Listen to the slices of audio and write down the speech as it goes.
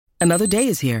Another day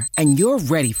is here, and you're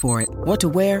ready for it. What to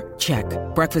wear? Check.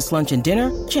 Breakfast, lunch, and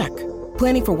dinner? Check.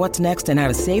 Planning for what's next and how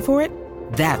to save for it?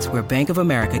 That's where Bank of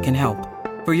America can help.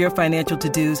 For your financial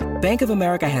to-dos, Bank of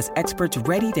America has experts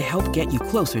ready to help get you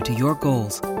closer to your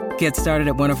goals. Get started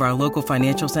at one of our local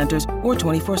financial centers or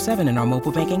 24/7 in our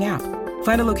mobile banking app.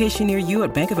 Find a location near you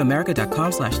at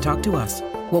bankofamerica.com/talktous.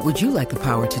 What would you like the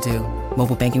power to do?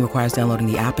 Mobile banking requires downloading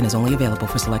the app and is only available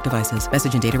for select devices.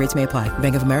 Message and data rates may apply.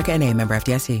 Bank of America N.A., member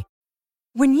FDIC.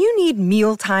 When you need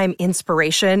mealtime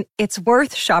inspiration, it's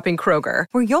worth shopping Kroger,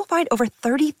 where you'll find over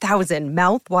 30,000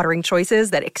 mouth-watering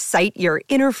choices that excite your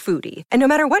inner foodie. And no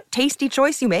matter what tasty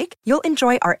choice you make, you'll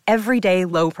enjoy our everyday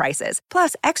low prices,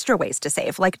 plus extra ways to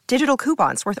save, like digital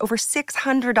coupons worth over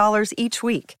 $600 each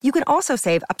week. You can also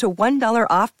save up to $1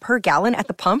 off per gallon at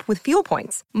the pump with fuel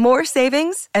points. More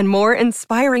savings and more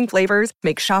inspiring flavors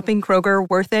make shopping Kroger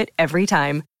worth it every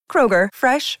time. Kroger,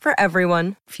 fresh for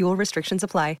everyone. Fuel restrictions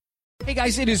apply. Hey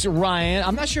guys, it is Ryan.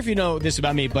 I'm not sure if you know this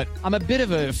about me, but I'm a bit of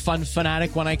a fun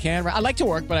fanatic when I can. I like to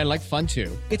work, but I like fun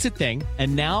too. It's a thing.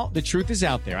 And now the truth is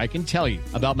out there. I can tell you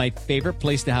about my favorite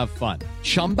place to have fun.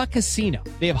 Chumba Casino.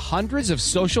 They have hundreds of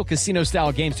social casino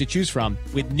style games to choose from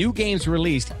with new games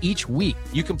released each week.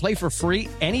 You can play for free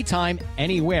anytime,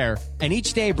 anywhere. And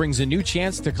each day brings a new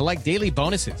chance to collect daily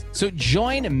bonuses. So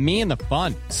join me in the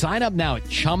fun. Sign up now at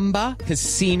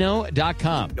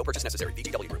ChumbaCasino.com. No purchase necessary.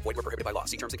 VGW Group. Void where prohibited by law.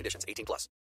 See terms and conditions. 18+.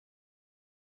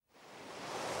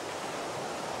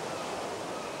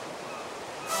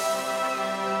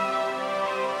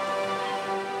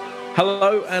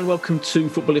 Hello and welcome to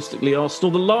Footballistically Arsenal,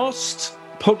 the last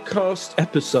podcast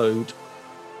episode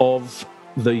of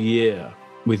the year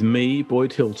with me,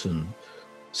 Boyd Hilton.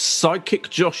 Sidekick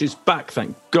Josh is back,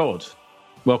 thank God.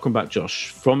 Welcome back, Josh,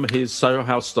 from his Soho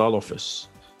House style office.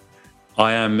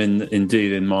 I am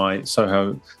indeed in my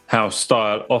Soho House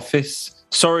style office.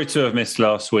 Sorry to have missed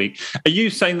last week. Are you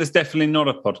saying there's definitely not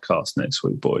a podcast next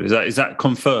week, Boyd? Is that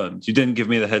confirmed? You didn't give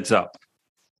me the heads up.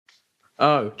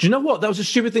 Oh, do you know what? That was a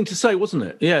stupid thing to say, wasn't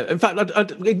it? Yeah. In fact,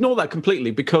 I'd ignore that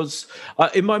completely because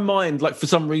in my mind, like for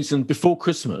some reason, before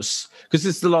Christmas, because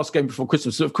this is the last game before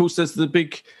Christmas, so of course there's the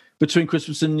big between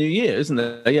Christmas and New Year, isn't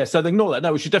there? Yeah, so ignore that.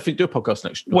 No, we should definitely do a podcast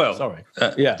next week. Well, sorry.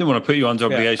 Yeah. Didn't want to put you under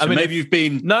obligation. Yeah. I mean, maybe you've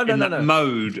been in that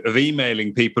mode of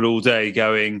emailing people all day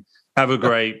going, have a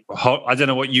great, I don't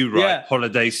know what you write,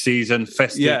 holiday season,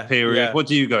 festive period. Yeah. What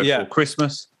do you go for?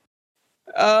 Christmas?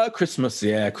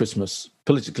 Christmas.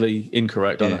 Politically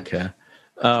incorrect, I don't care.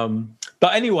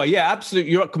 But anyway,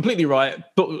 absolutely, you're completely right.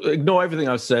 But ignore everything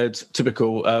I've said.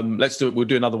 Typical. Let's do it. We'll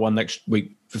do another one next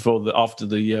week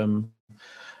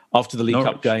after the League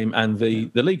Cup game and the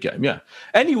league game. Yeah.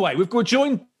 Anyway, we're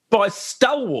joined by a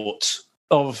stalwart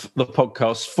of the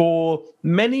podcast for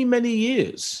many, many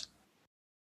years.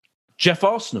 Jeff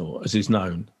Arsenal, as he's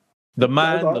known, the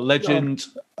man, the legend.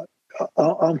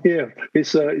 I'm here.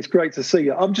 It's great to see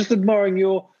you. I'm just admiring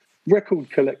your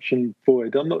record collection,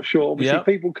 Boyd. I'm not sure. Obviously,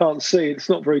 people can't see it. It's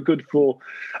not very good for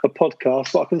a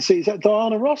podcast, but I can see. Is that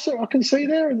Diana Ross I can see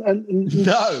there? And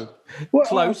no, well,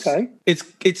 close. Okay,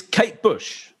 it's Kate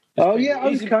Bush.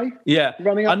 Okay. Yeah,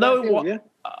 running up.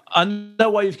 I know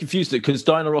why you've confused it because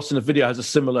Diana Ross in the video has a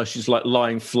similar. She's like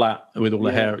lying flat with all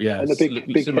the hair. Yeah, and a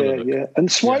big hair. Look. Yeah,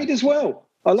 and suede as well.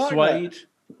 I like suede. That.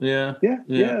 Yeah,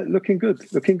 looking good.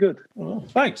 Oh,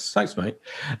 thanks, mate.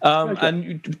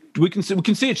 And we can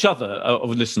see each other,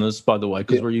 of listeners, by the way,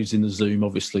 because we're using the Zoom.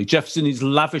 Obviously, Jeff's in his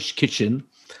lavish kitchen.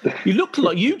 You look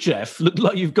like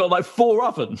you've got like 4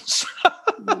 ovens.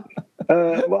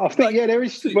 Well, I think there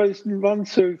is. Well, it's 1,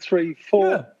 2, 3, 4.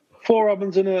 Yeah. 4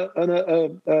 ovens and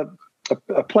a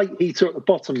plate heater at the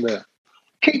bottom there.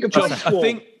 Keep the place warm. I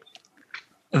think.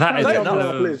 That is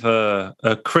enough of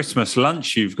a Christmas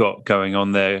lunch you've got going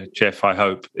on there, Jeff, I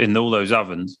hope, in all those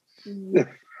ovens.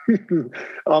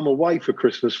 I'm away for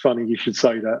Christmas. Funny you should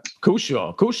say that. Of course you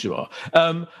are.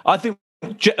 I think,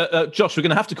 Josh, we're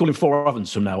going to have to call him 4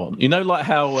 ovens from now on. You know, like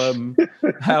how who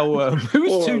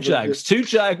was Two Jags? Two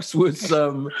Jags was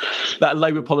that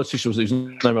Labour politician whose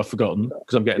name I've forgotten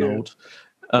because I'm getting old.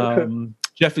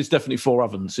 Jeff is definitely 4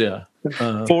 ovens. Yeah.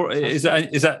 Is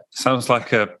that sounds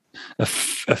like a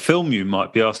film you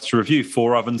might be asked to review?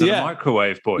 4 ovens and a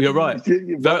microwave, Boyd. You're right.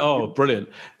 Brilliant.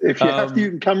 If you have to,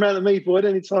 you can come round to me, Boyd,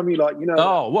 anytime you like. You know.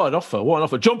 Oh, what an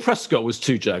offer! John Prescott was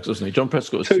 2 Jags, wasn't he? John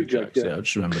Prescott was 2 Jags. Yeah, I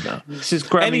just remember that. This is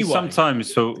great. Anyway.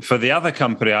 Sometimes for the other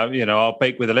company, I'll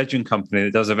bake with a legend company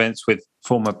that does events with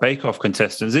former Bake Off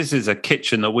contestants. This is a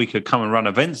kitchen that we could come and run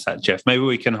events at, Jeff. Maybe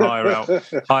we can hire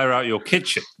out your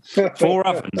kitchen. 4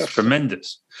 ovens,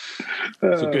 tremendous.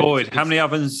 Boyd, how many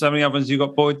ovens you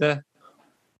got, Boyd, there?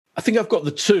 I think I've got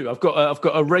the two. I've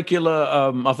got a regular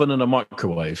oven and a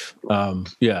microwave. I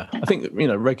think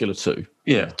regular two.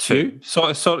 Yeah, two.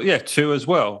 So two as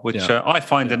well, which I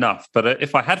find enough. But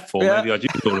if I had four, maybe I'd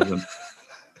use all of them.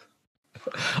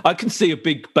 I can see a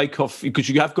big bake-off because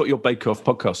you have got your bake-off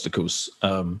podcast, of course.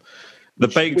 The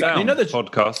Bake Down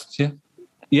podcast, yeah.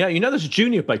 Yeah, there's a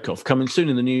junior bake-off coming soon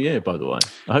in the new year, by the way.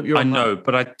 I hope you're on know,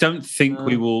 but I don't think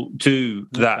we will do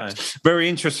that. Okay. Very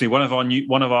interesting. One of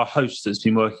our hosts that's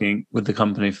been working with the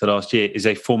company for the last year is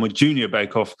a former junior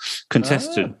bake-off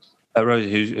contestant.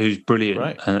 Rosie, who's brilliant,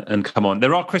 right. and come on.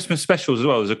 There are Christmas specials as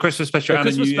well. There's a Christmas special and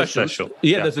a New Year special.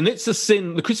 Yeah, there's an It's a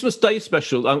Sin, the Christmas Day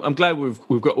special. I'm glad we've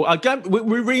got.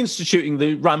 We're reinstituting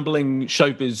the rambling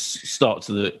showbiz start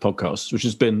to the podcast, which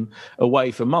has been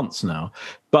away for months now.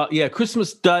 But yeah,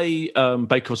 Christmas Day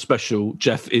Bake Off special,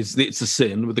 Jeff, is the It's a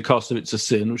Sin with the cast of It's a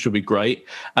Sin, which will be great.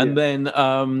 And then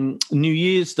New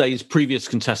Year's Day's previous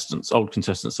contestants, old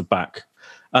contestants, are back.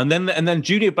 And then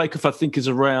Junior Bake Off, I think, is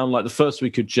around like the first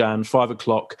week of Jan,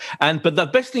 5:00. But the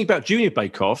best thing about Junior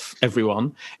Bake Off,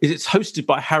 everyone, is it's hosted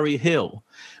by Harry Hill,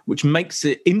 which makes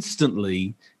it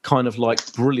instantly kind of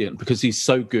like brilliant because he's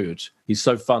so good, he's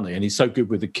so funny, and he's so good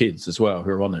with the kids as well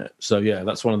who are on it. So yeah,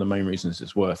 that's one of the main reasons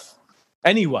it's worth.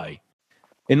 Anyway,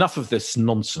 enough of this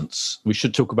nonsense. We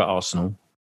should talk about Arsenal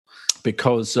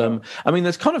because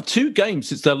there's kind of two games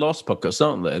since their last podcast,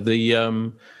 aren't there?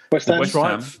 The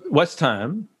West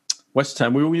Ham.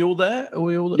 Were we all there? Are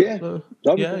we all there?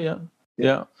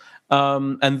 Yeah.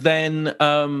 And then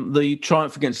the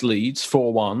triumph against Leeds,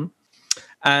 4-1.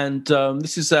 And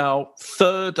this is our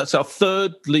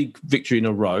third league victory in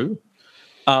a row.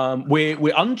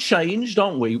 We're unchanged,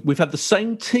 aren't we? We've had the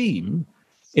same team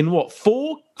in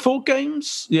four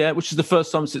games? Yeah, which is the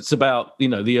first time since about,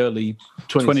 the early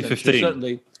 2015.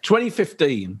 Certainly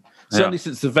 2015. Certainly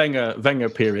since the Wenger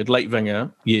period, late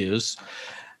Wenger years.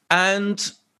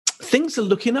 And things are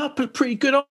looking up pretty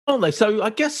good, aren't they? So I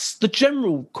guess the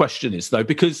general question is, though,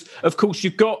 because, of course,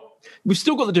 we've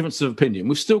still got the difference of opinion.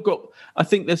 We've still got, I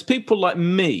think there's people like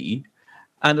me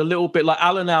and a little bit like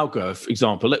Alan Alger, for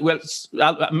example.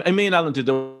 Me and Alan did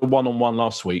a one-on-one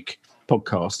last week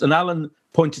podcast, and Alan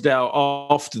pointed out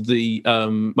after the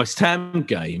West Ham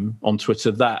game on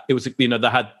Twitter that it was, they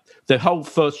had their whole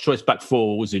first choice back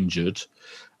four was injured.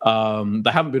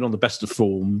 They haven't been on the best of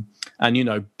form,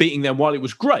 and beating them, while it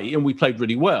was great and we played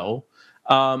really well,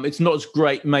 it's not as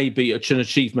great maybe an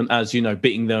achievement as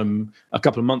beating them a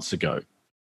couple of months ago.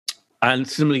 And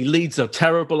similarly, Leeds are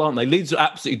terrible, aren't they? Leeds are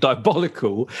absolutely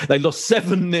diabolical. They lost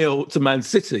 7-0 to Man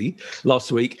City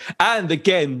last week, and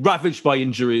again ravaged by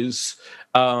injuries.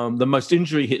 The most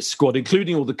injury hit squad,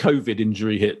 including all the COVID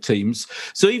injury hit teams.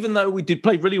 So even though we did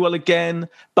play really well again,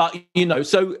 but,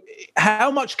 so how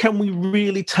much can we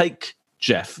really take,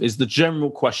 Jeff, is the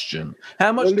general question.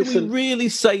 How much can we really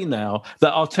say now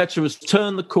that Arteta has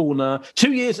turned the corner?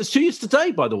 2 years, it's 2 years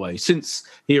today, by the way, since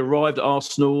he arrived at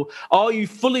Arsenal. Are you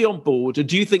fully on board? And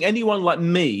do you think anyone like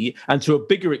me, and to a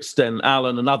bigger extent,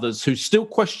 Alan and others, who still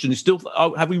question,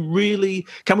 can we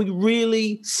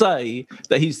really say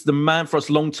that he's the man for us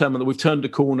long term and that we've turned a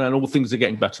corner and all things are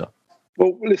getting better?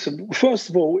 Well, listen, first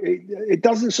of all, it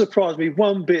doesn't surprise me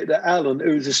one bit that Alan,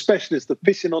 who's a specialist of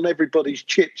pissing on everybody's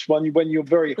chips when you're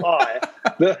very high,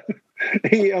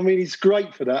 he's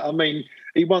great for that. I mean,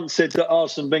 he once said that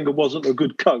Arsene Wenger wasn't a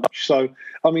good coach. So,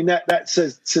 that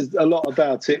says a lot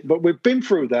about it. But we've been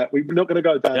through that. We're not going to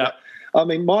go down that. I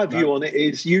mean, my view on it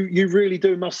is you really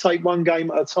must take one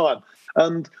game at a time.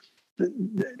 And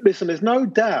listen, there's no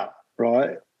doubt,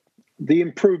 right, the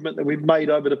improvement that we've made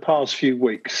over the past few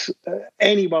weeks.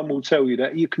 Anyone will tell you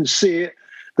that. You can see it.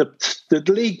 The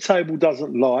league table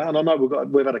doesn't lie, and I know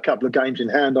we've had a couple of games in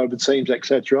hand over teams,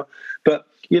 etc. But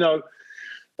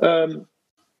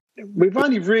we've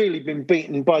only really been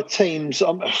beaten by teams.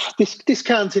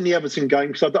 Discounting the Everton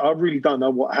game because I really don't know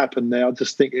what happened there. I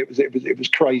just think it was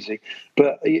crazy.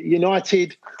 But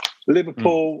United,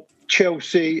 Liverpool,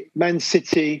 Chelsea, Man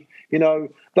City.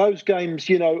 Those games,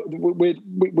 I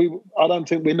don't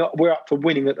think we're up for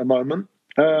winning at the moment.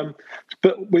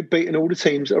 But we've beaten all the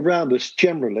teams around us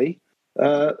generally,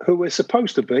 who we're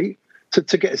supposed to beat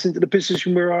to get us into the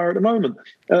position we are at the moment.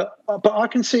 But I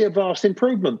can see a vast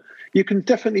improvement. You can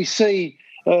definitely see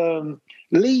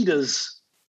leaders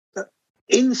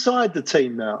inside the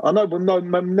team now. I know,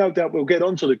 no doubt we'll get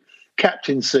onto the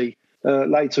captaincy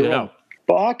later on.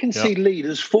 But I can see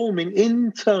leaders forming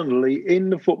internally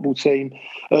in the football team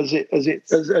as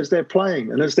they're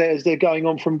playing and as they're going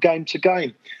on from game to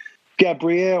game.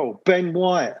 Gabriel, Ben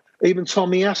White, even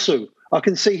Tomiyasu. I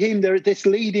can see him there. This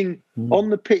leading on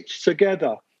the pitch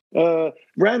together.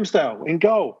 Ramsdale in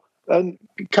goal. And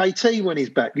KT, when he's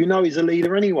back, he's a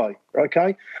leader anyway,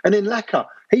 okay? And then Laka,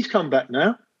 he's come back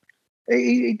now.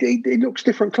 He looks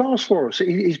different class for us.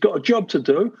 He's got a job to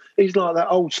do. He's like that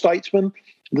old statesman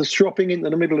that's dropping into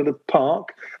the middle of the park,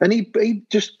 and he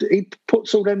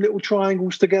puts all them little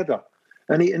triangles together.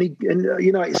 And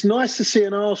it's nice to see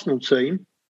an Arsenal team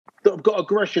that have got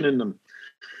aggression in them,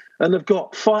 and they've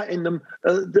got fight in them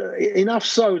enough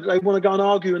so that they want to go and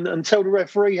argue and tell the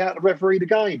referee how to referee the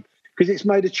game, because it's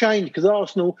made a change. Because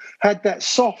Arsenal had that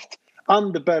soft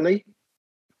underbelly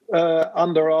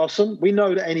under Arsene. We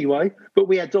know that anyway, but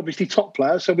we had obviously top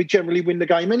players, so we generally win the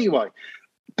game anyway.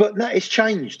 But that has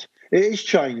changed. It is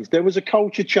changed. There was a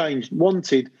culture change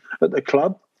wanted at the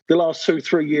club the last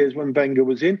 2-3 years when Wenger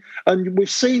was in, and we've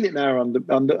seen it now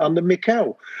under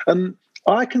Mikel. And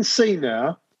I can see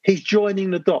now he's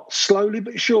joining the dots slowly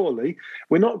but surely.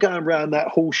 We're not going around that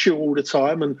horseshoe all the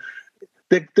time, and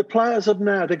the players have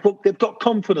now they've got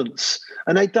confidence,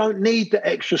 and they don't need the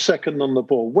extra second on the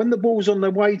ball. When the ball's on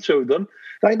their way to them,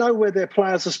 they know where their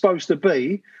players are supposed to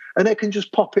be, and they can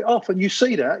just pop it off. And you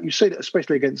see that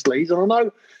especially against Leeds. And I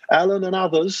know Alan and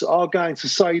others are going to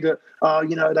say that,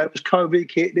 that was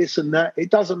COVID hit, this and that. It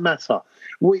doesn't matter.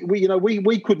 We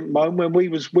couldn't moan when we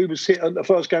was hit at the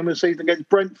first game of the season against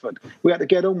Brentford. We had to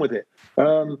get on with it.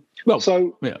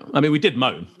 We did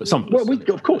moan, but some of us. Well,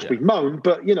 we moaned,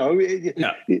 but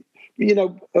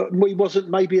we wasn't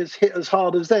maybe hit as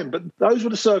hard as them. But those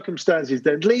were the circumstances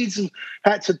then. Leeds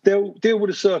had to deal with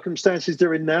the circumstances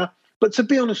they're in now. But to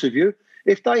be honest with you,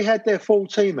 if they had their full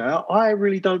team out, I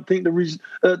really don't think the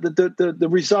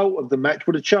result of the match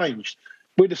would have changed.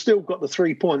 We'd have still got the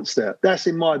 3 points there. That's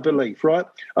in my belief, right?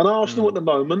 And Arsenal at the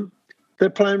moment,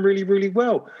 they're playing really, really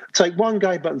well. Take one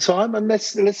game at a time, and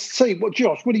let's see.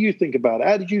 Josh, what do you think about it?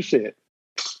 How did you see it?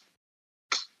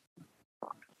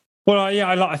 Well,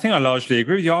 I think I largely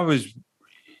agree with you.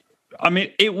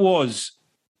 It was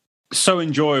so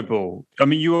enjoyable.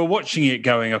 You were watching it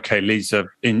going, okay, Leeds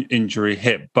are injury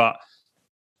hit, but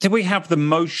did we have the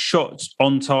most shots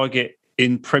on target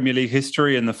in Premier League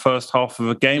history in the first half of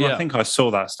a game? Yeah. I think I saw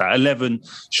that stat, 11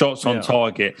 shots on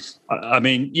target.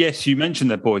 Yes, you mentioned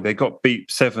that, boy, they got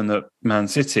beat 7 at Man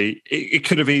City. It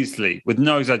could have easily, with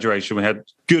no exaggeration, we had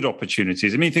good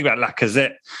opportunities. Think about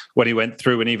Lacazette when he went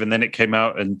through, and even then it came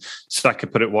out and Saka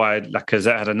put it wide.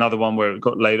 Lacazette had another one where it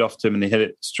got laid off to him and he hit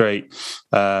it straight.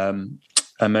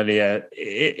 Amelia,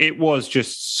 it was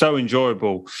just so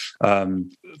enjoyable,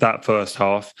 that first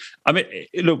half.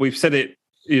 Look, we've said it,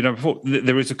 before,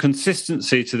 there is a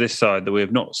consistency to this side that we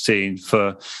have not seen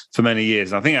for many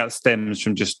years. And I think that stems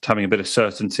from just having a bit of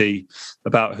certainty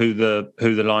about who the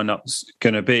lineup's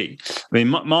going to be.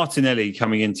 Martinelli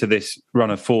coming into this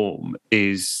run of form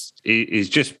is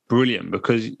just brilliant,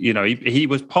 because he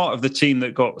was part of the team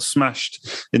that got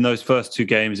smashed in those first 2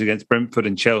 games against Brentford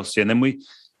and Chelsea, and then we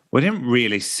didn't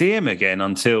really see him again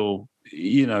until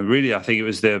really, I think it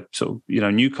was the sort of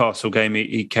Newcastle game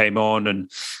he came on,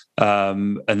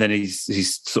 and then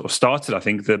he's sort of started, I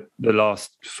think, the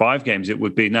last 5 games it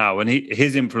would be now, and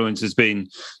his influence has been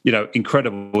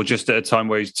incredible, just at a time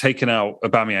where he's taken out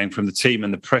Aubameyang from the team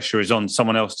and the pressure is on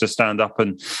someone else to stand up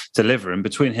and deliver. And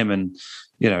between him and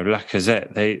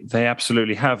Lacazette, they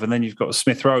absolutely have. And then you've got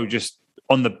Smith Rowe just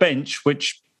on the bench,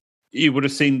 which you would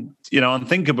have seen,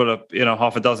 unthinkable,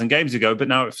 half a dozen games ago, but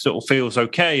now it sort of feels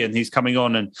okay, and he's coming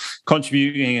on and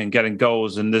contributing and getting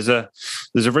goals, and there's a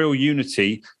real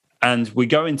unity. And we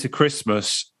go into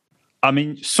Christmas,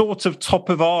 sort of top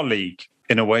of our league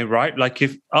in a way, right? Like,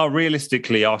 if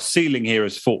realistically our ceiling here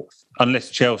is 4th, unless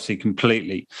Chelsea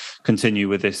completely continue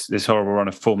with this horrible run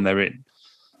of form they're in.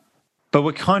 But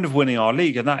we're kind of winning our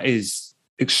league, and that is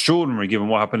extraordinary given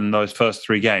what happened in those first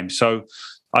 3 games. So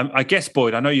I guess,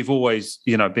 Boyd, I know you've always,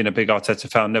 been a big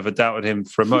Arteta fan, never doubted him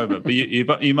for a moment, but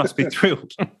you must be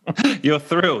thrilled. You're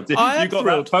thrilled. You got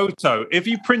thrilled. That photo. If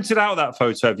you printed out that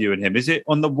photo of you and him, is it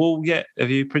on the wall yet? Have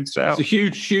you printed it out? It's a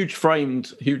huge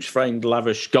framed,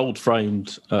 lavish, gold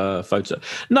framed photo.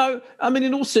 No,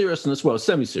 in all seriousness,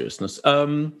 semi-seriousness,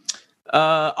 I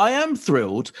am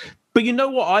thrilled. But you know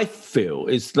what I feel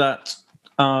is that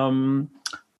I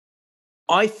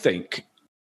think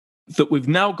that we've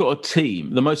now got a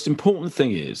team. The most important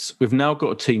thing is we've now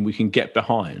got a team we can get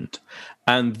behind.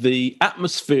 And the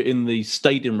atmosphere in the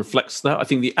stadium reflects that. I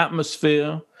think the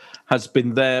atmosphere has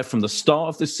been there from the start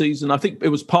of this season. I think it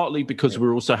was partly because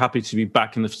we're also happy to be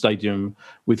back in the stadium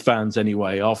with fans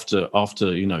anyway after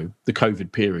the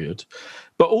COVID period.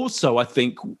 But also I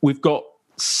think we've got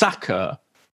Saka,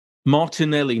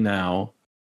 Martinelli now,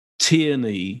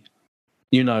 Tierney,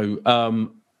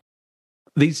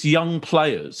 these young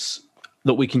players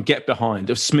that we can get behind,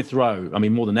 of Smith Rowe,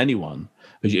 more than anyone,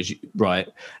 right?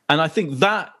 And I think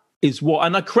that is what,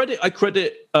 and I credit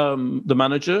the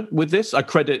manager with this. I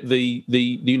credit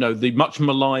the much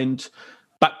maligned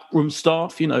backroom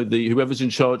staff, whoever's in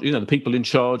charge, the people in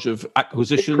charge of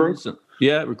acquisitions,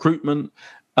 recruitment,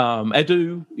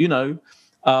 Edu,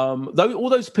 all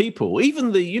those people, even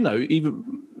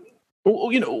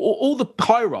all the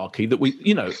hierarchy that we,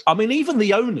 even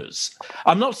the owners.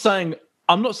 I'm not saying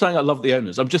I love the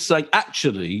owners. I'm just saying,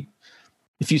 actually,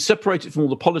 if you separate it from all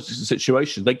the politics and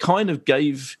situation, they kind of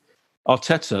gave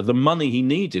Arteta the money he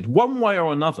needed, one way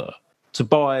or another, to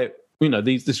buy,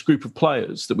 this group of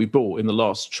players that we bought in the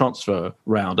last transfer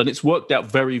round, and it's worked out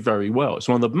very, very well. It's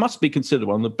must be considered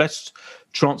one of the best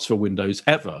transfer windows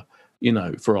ever.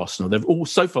 For Arsenal,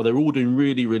 they're all doing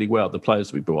really, really well. The players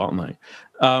that we brought, aren't they?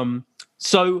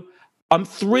 So I'm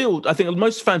thrilled. I think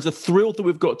most fans are thrilled that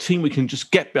we've got a team we can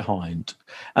just get behind.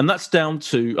 And that's down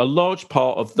to a large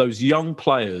part of those young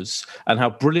players and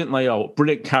how brilliant they are, what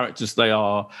brilliant characters they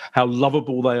are, how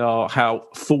lovable they are, how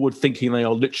forward-thinking they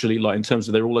are, literally, like in terms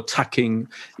of they're all attacking,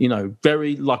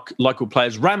 very likable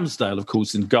players. Ramsdale, of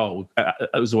course, in goal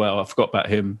as well. I forgot about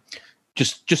him.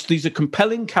 Just these are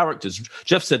compelling characters.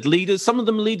 Jeff said leaders. Some of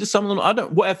them leaders, some of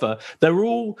them whatever.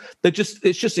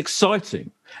 It's just exciting.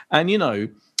 And,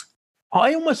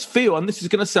 I almost feel, and this is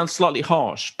going to sound slightly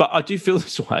harsh, but I do feel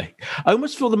this way. I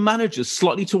almost feel the manager's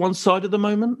slightly to one side at the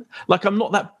moment. Like, I'm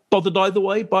not that bothered either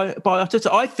way by Arteta.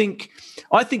 I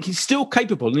think he's still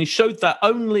capable, and he showed that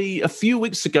only a few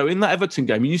weeks ago in that Everton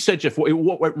game. And you said, Jeff,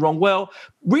 what went wrong? Well,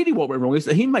 really what went wrong is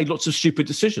that he made lots of stupid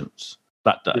decisions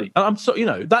that day. And I'm so,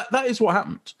 that is what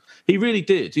happened. He really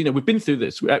did. We've been through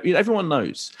this. Everyone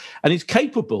knows. And he's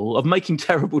capable of making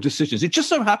terrible decisions. It just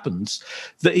so happens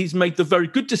that he's made the very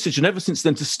good decision ever since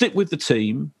then to stick with the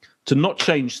team, to not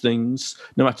change things,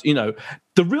 no matter,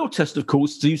 the real test, of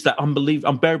course, to use that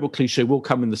unbearable cliche, will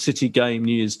come in the City game,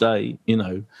 New Year's Day. I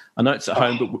know it's at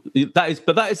home,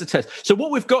 but that is the test. So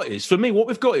what we've got is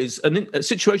a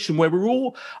situation where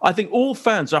I think all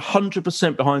fans are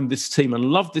 100% behind this team and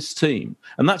love this team,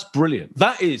 and that's brilliant.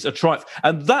 That is a triumph,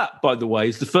 and that, by the way,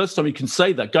 is the first time you can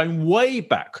say that going way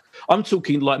back. I'm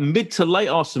talking like mid to late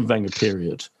Arsene Wenger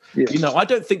period. Yes. I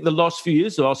don't think the last few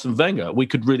years of Arsene Wenger, we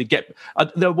could really get...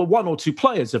 there were one or two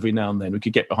players every now and then we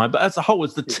could get behind, but as a whole,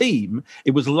 as the team,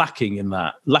 it was lacking in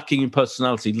that, lacking in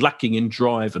personality, lacking in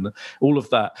drive and all of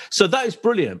that. So that is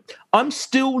brilliant. I'm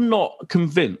still not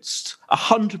convinced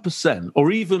 100%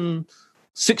 or even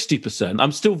 60%.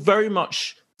 I'm still very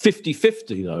much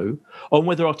 50-50, though, on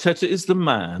whether Arteta is the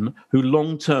man who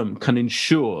long-term can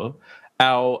ensure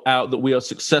that we are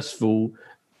successful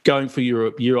going for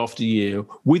Europe year after year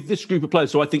with this group of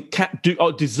players. So I think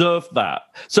deserve that.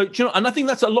 So and I think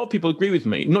that's a lot of people agree with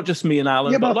me, not just me and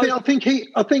Alan. Yeah, but I think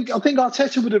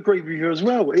Arteta would agree with you as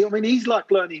well. I mean, he's like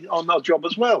learning on our job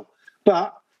as well.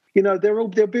 But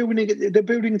they're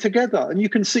building together, and you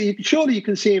can see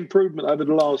improvement over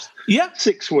the last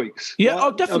 6 weeks. Yeah,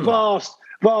 right? Definitely a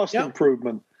vast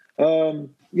improvement. I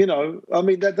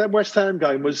mean, that West Ham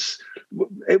game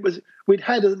we'd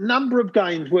had a number of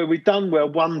games where we'd done well,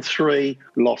 1-3,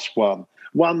 lost 1,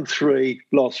 1-3,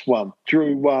 lost 1,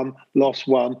 drew 1, lost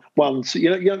 1, 1.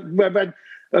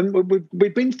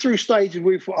 We've been through stages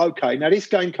where we thought, okay, now this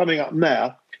game coming up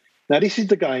now this is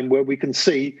the game where we can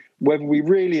see whether we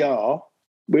really are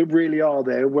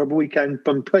there, whether we can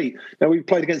compete. Now, we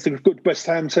played against a good West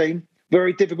Ham team,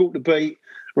 very difficult to beat,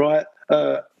 right?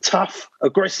 Tough,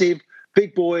 aggressive,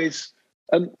 big boys,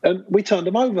 and we turned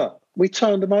them over.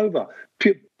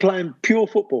 Playing pure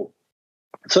football.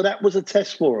 So that was a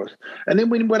test for us. And then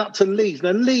we went up to Leeds.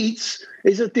 Now, Leeds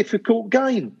is a difficult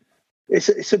game.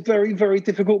 It's a very, very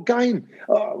difficult game.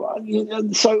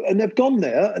 And they've gone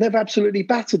there and they've absolutely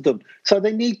battered them. So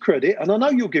they need credit. And I know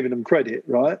you're giving them credit,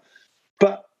 right?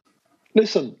 But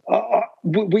listen,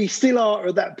 we still are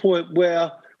at that point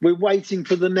where we're waiting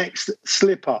for the next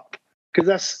slip up. Because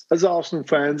that's, as Arsenal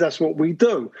fans, that's what we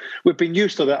do. We've been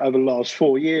used to that over the last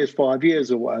 4 years, 5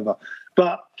 years or whatever.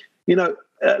 But,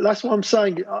 that's what I'm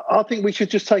saying. I think we should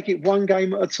just take it one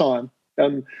game at a time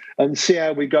and see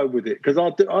how we go with it. Because I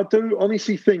do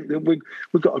honestly think that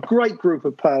we've got a great group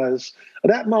of players.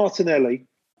 And that Martinelli,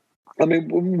 I mean,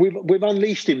 we've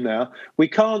unleashed him now. You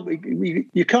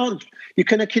can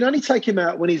only take him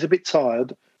out when he's a bit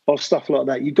tired or stuff like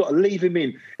that. You've got to leave him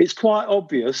in. It's quite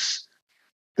obvious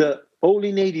that all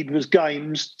he needed was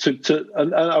games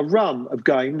a run of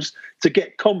games to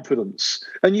get confidence.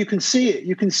 And you can see it.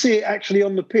 You can see it actually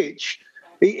on the pitch.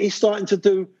 He's starting to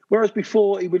do, whereas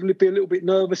before he would be a little bit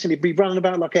nervous and he'd be running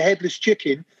about like a headless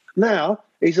chicken. Now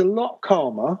he's a lot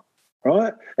calmer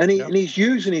right? And he's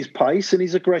using his pace and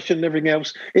his aggression and everything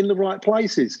else in the right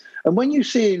places. And when you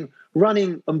see him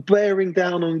running and bearing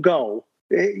down on goal,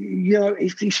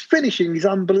 his finishing is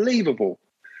unbelievable.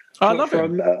 I love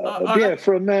him.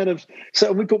 For a man of...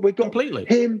 So we've got completely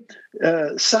him,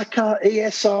 Saka,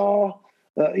 ESR...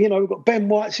 we've got Ben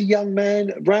White's a young man,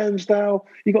 Ramsdale.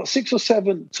 You've got 6 or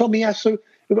 7, Tomiyasu.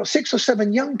 We've got 6 or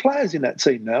 7 young players in that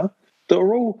team now that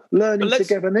are all learning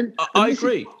together. I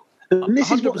agree. And this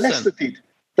 100%. Is what Leicester did.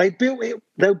 They built it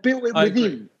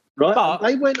within, right? But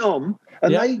they went on,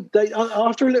 and they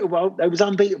after a little while, they was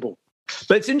unbeatable.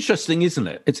 But it's interesting, isn't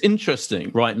it? It's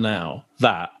interesting right now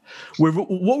that where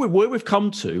we've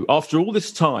come to after all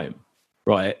this time,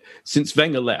 right, since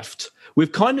Wenger left,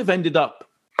 we've kind of ended up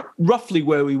roughly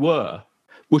where we were,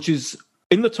 which is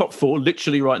in the top 4,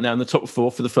 literally right now in the top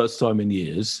 4 for the first time in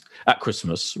years, at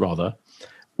Christmas, rather.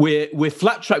 We're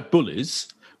flat track bullies.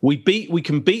 We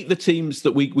can beat the teams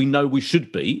that we know we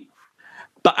should beat,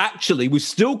 but actually we've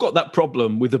still got that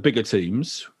problem with the bigger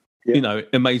teams. Yeah.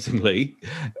 Amazingly,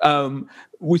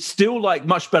 we're still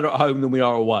much better at home than we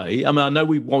are away. I mean, I know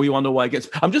we won away against.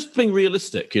 I'm just being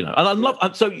realistic, and I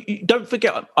love. So don't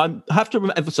forget, I have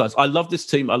to emphasize. I love this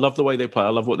team. I love the way they play. I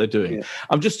love what they're doing. Yeah.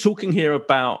 I'm just talking here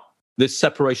about this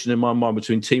separation in my mind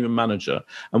between team and manager,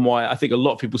 and why I think a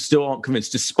lot of people still aren't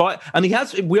convinced. Despite, and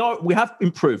we have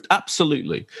improved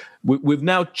absolutely. We've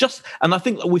now and I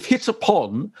think we've hit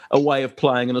upon a way of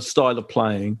playing and a style of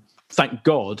playing. Thank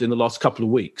God, in the last couple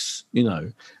of weeks,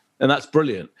 and that's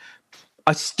brilliant.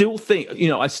 I still think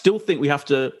we have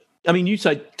to. I mean, you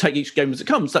say take each game as it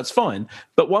comes. That's fine.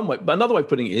 But another way of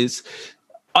putting it is,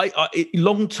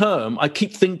 long term, I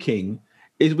keep thinking,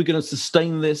 is we going to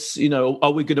sustain this?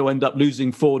 Are we going to end up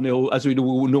losing 4-0 as we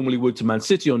normally would to Man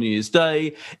City on New Year's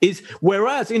Day?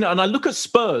 Whereas, and I look at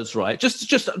Spurs, right? Just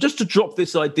to drop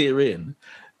this idea in,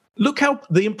 look how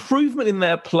the improvement in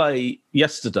their play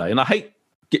yesterday, and I hate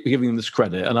giving them this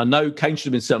credit, and I know Kane should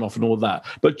have been sent off and all that,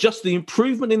 but just the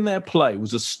improvement in their play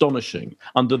was astonishing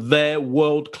under their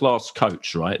world-class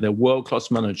coach, right? Their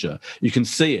world-class manager. You can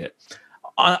see it.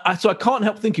 So I can't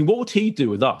help thinking, what would he do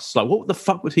with us? What the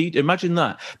fuck would he do? Imagine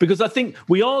that. Because I think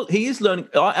he is learning,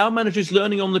 our manager is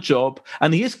learning on the job,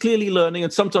 and he is clearly learning,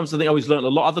 and sometimes I think, he's learned a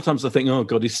lot. Other times I think, oh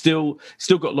God, he's still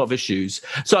got a lot of issues.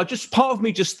 So part of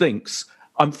me just thinks,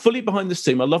 I'm fully behind this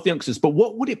team. I love the youngsters, but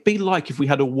what would it be like if we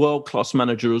had a world-class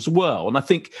manager as well? And I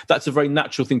think that's a very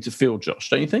natural thing to feel, Josh,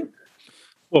 don't you think?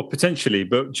 Well, potentially,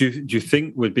 but do you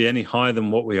think we'd be any higher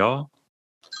than what we are?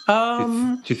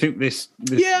 Do you think this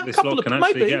lot can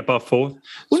actually get above 4th?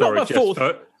 Well, sorry, not above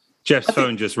 4th. Jeff's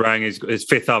phone just rang. His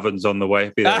 5th oven's on the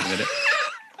way. Be there in a minute.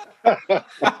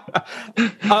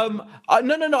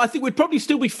 No. I think we'd probably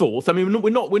still be 4th. I mean, we're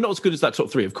not as good as that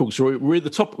top 3, of course. We're at the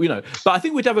top, but I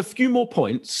think we'd have a few more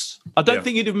points. I don't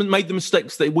think you'd have made the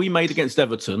mistakes that we made against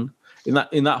Everton in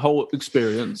that whole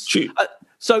experience.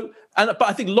 But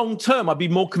I think long term, I'd be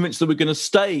more convinced that we're going to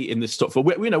stay in this top 4.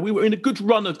 We were in a good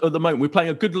run at the moment. We're playing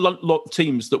a good lot of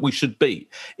teams that we should beat.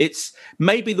 It's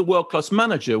maybe the world class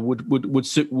manager would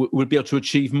be able to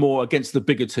achieve more against the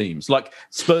bigger teams, like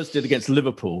Spurs did against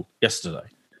Liverpool yesterday.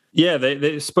 Yeah,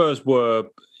 the Spurs were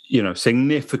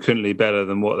significantly better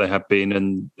than what they have been,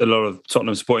 and a lot of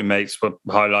Tottenham supporting mates were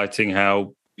highlighting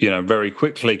how very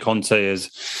quickly Conte has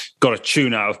got a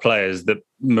tune out of players that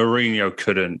Mourinho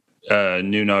couldn't.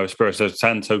 Nuno Espirito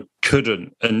Santo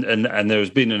couldn't, and there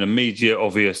has been an immediate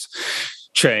obvious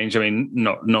change. I mean,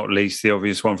 not least the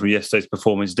obvious one from yesterday's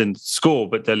performance, didn't score,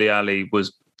 but Dele Alli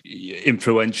was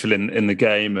influential in the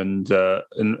game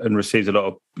and received a lot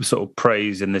of sort of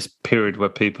praise in this period where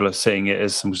people are seeing it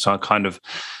as some kind of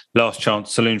last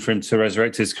chance saloon for him to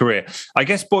resurrect his career. I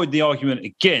guess, Boyd, the argument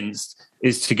against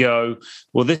is to go,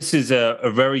 well, this is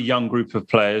a very young group of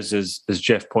players, as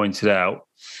Jeff pointed out,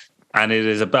 and it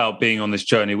is about being on this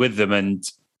journey with them. And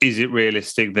is it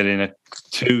realistic that in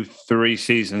 2-3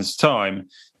 seasons' time,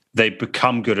 they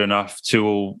become good enough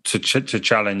to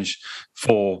challenge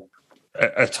for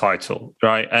a title,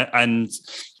 right? And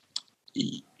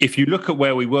if you look at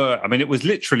where we were, I mean, it was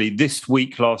literally this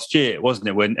week last year, wasn't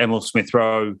it, when Emil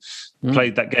Smith-Rowe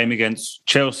played that game against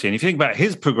Chelsea. And if you think about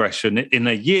his progression in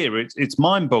a year, it's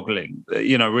mind-boggling,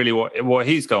 really what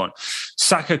he's gone.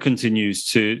 Saka continues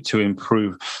to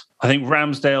improve. I think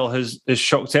Ramsdale has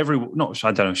shocked everyone.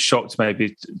 Shocked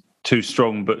maybe too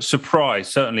strong, but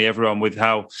surprised certainly everyone with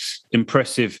how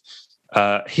impressive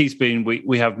he's been.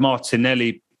 We have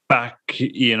Martinelli back,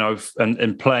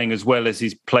 and playing as well as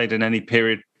he's played in any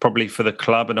period probably for the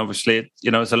club. And obviously,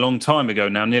 it's a long time ago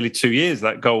now, nearly 2 years,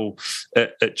 that goal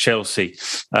at Chelsea,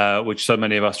 which so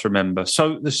many of us remember.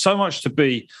 So there's so much to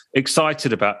be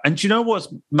excited about. And do you know what's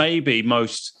maybe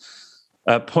most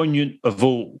poignant of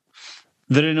all,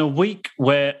 that in a week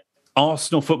where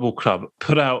Arsenal Football Club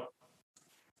put out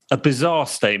a bizarre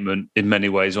statement in many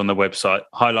ways on their website,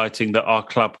 highlighting that our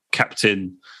club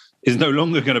captain is no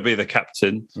longer going to be the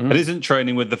captain and isn't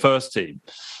training with the first team.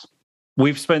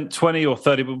 We've spent 20 or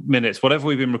 30 minutes, whatever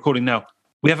we've been recording now,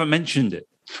 we haven't mentioned it.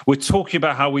 We're talking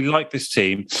about how we like this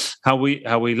team, how we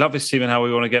love this team and how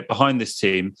we want to get behind this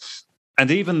team.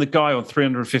 And even the guy on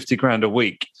 350 grand a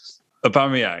week,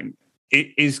 Aubameyang, it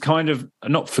is kind of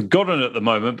not forgotten at the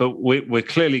moment, but we're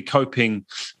clearly coping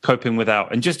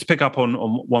without. And just to pick up on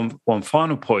one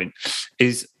final point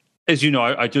is, as you know,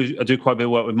 I do quite a bit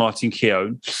of work with Martin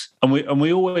Keown, and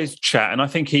we always chat. And I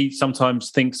think he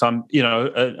sometimes thinks I'm,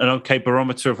 an okay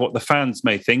barometer of what the fans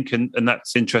may think, and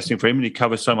that's interesting for him. And he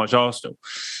covers so much Arsenal.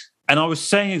 And I was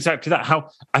saying exactly that.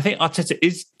 How I think Arteta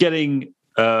is getting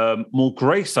more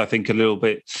grace, I think, a little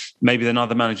bit maybe than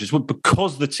other managers would,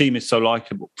 because the team is so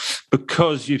likeable,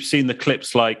 because you've seen the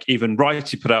clips like even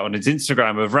Wrighty put out on his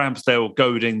Instagram of Ramsdale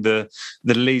goading the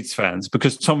Leeds fans,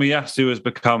 because Tomiyasu has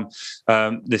become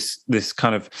this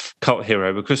kind of cult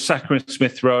hero, because Saka and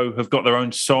Smith Rowe have got their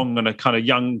own song and a kind of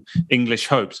young English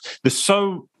hopes. There's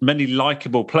so many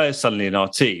likeable players suddenly in our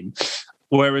team,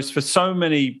 whereas for so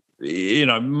many,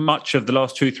 much of the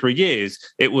last 2-3 years,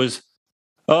 it was,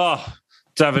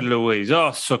 David Luiz,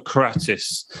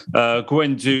 Socrates,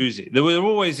 Guendouzi. There were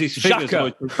always these figures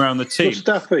around the team.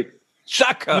 Mustafi.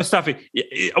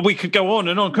 We could go on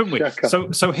and on, couldn't we?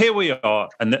 Xhaka. So here we are,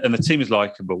 and the team is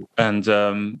likeable, and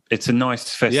it's a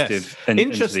nice festive. Yes.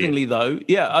 Interestingly, though,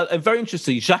 very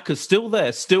interesting. Xhaka's still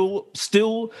there,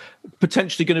 still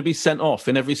potentially going to be sent off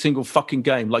in every single fucking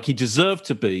game, like he deserved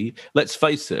to be. Let's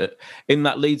face it, in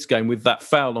that Leeds game with that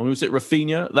foul on, was it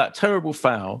Rafinha? That terrible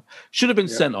foul, should have been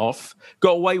sent off.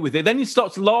 Got away with it. Then he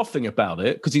starts laughing about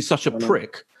it because he's such a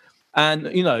prick. And,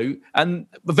 and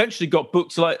eventually got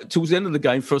booked towards the end of the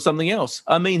game for something else.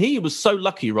 I mean, he was so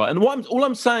lucky, right? And all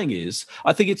I'm saying is,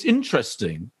 I think it's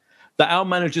interesting that our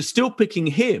manager's still picking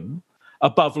him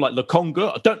above like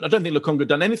Lokonga. I don't think Lokonga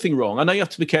done anything wrong. I know you have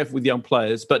to be careful with young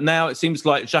players, but now it seems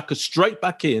like Xhaka straight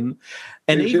back in.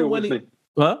 And even when he...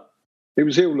 Huh? He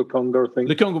was ill, Lokonga, I think.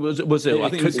 Lokonga was ill. I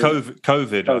think it was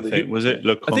COVID, I think. Was it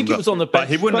Lokonga? I think he was on the bench. But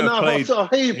he wouldn't have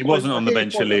played. He wasn't on the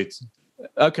bench at Leeds.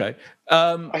 Okay.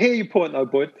 I hear your point, though,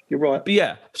 Boyd. You're right. But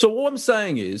yeah. So what I'm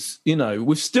saying is,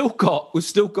 we've still got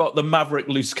the maverick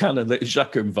loose cannon that is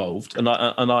Xhaka involved, and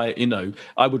I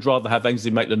would rather have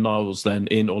Ainsley Maitland-Niles than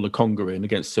in or Lokonga in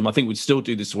against him. I think we'd still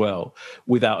do this well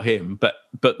without him, but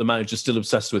the manager's still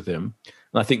obsessed with him,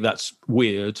 and I think that's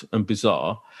weird and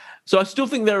bizarre. So I still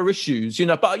think there are issues,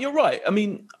 But you're right. I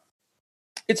mean,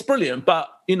 it's brilliant, but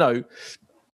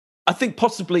I think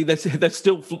possibly there's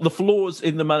still the flaws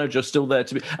in the manager are still there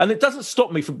to be, and it doesn't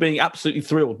stop me from being absolutely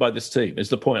thrilled by this team. Is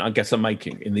the point I guess I'm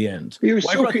making in the end.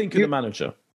 Whatever I think of the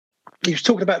manager. He was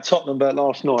talking about Tottenham about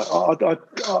last night. I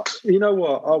you know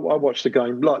what? I watched the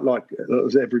game like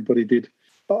as everybody did.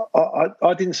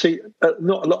 I didn't see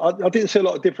not a lot. I didn't see a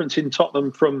lot of difference in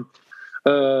Tottenham from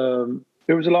who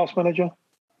was the last manager?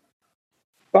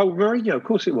 Oh, Mourinho, of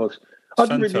course it was. I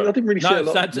didn't really see a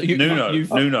lot. Nuno. You've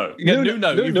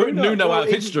written Nuno out of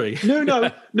history.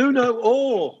 Nuno.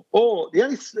 Or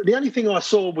the only thing I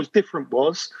saw was different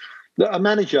was that a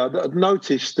manager that had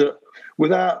noticed that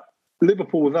without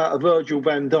a Virgil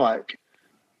van Dijk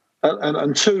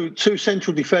and two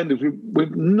central defenders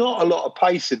with not a lot of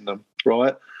pace in them,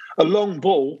 right? A long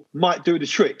ball might do the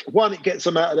trick. One, it gets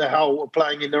them out of their hole of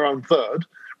playing in their own third.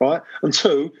 Right, and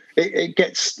two, it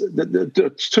gets the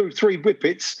 2-3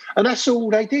 whippets, and that's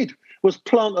all they did was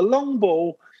plant a long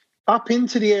ball up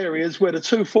into the areas where the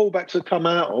two fullbacks had come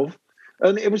out of,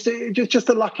 and it was just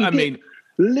a lucky. I mean,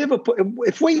 Liverpool.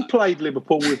 If we played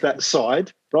Liverpool with that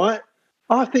side, right,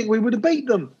 I think we would have beat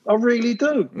them. I really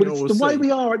do. But it's the way we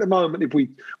are at the moment. If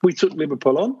we took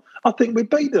Liverpool on, I think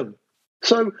we'd beat them.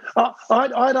 So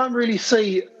I don't really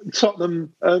see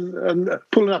Tottenham and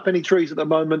pulling up any trees at the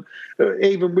moment,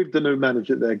 even with the new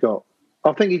manager they've got.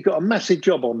 I think he's got a massive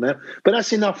job on there, but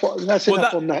that's enough. That's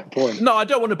enough on that point. No, I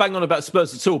don't want to bang on about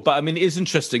Spurs at all, but I mean, it is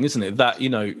interesting, isn't it, that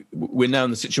we're now in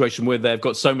the situation where they've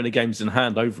got so many games in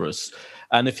hand over us,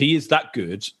 and if he is that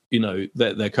good,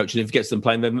 their coach, and if he gets them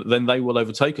playing, then they will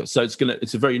overtake us. So it's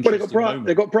a very interesting moment.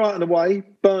 They've got Brighton away,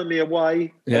 Burnley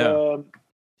away. Yeah.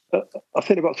 I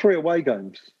think they've got 3 away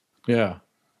games. Yeah.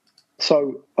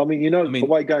 So,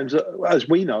 away games, as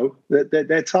we know,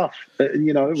 they're tough. We're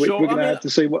going to have to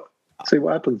see what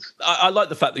happens. I like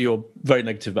the fact that you're very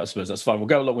negative about Spurs. That's fine. We'll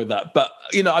go along with that. But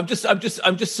I'm just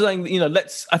saying.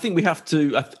 I think we have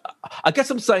to. I guess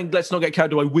I'm saying let's not get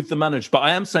carried away with the manager. But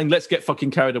I am saying let's get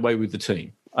fucking carried away with the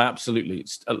team. Absolutely.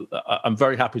 I'm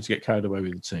very happy to get carried away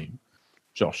with the team.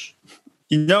 Josh?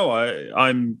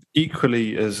 I'm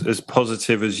equally as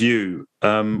positive as you.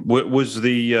 Was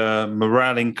the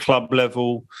morale in club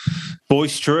level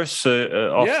boisterous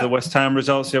after the West Ham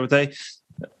results the other day?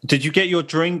 Did you get your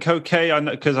drink okay?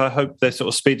 Because I hope they're sort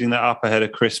of speeding that up ahead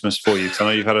of Christmas for you, because I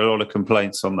know you've had a lot of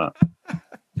complaints on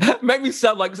that. Make me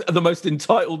sound like the most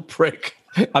entitled prick.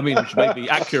 I mean, which may be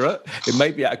accurate. It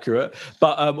may be accurate,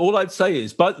 but all I'd say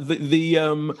is, but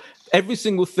the every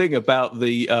single thing about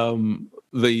the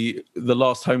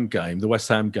last home game, the West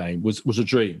Ham game, was a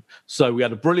dream. So we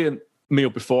had a brilliant meal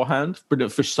beforehand,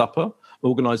 brilliant fish supper,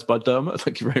 organised by Dermot.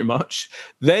 Thank you very much.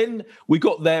 Then we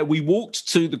got there, we walked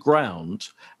to the ground,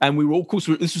 and we were all, of course,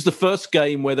 this was the first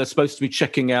game where they're supposed to be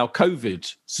checking our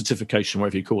COVID certification,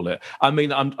 whatever you call it. I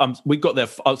mean, we got there,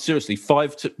 seriously,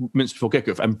 5 minutes before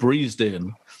kickoff and breezed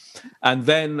in. And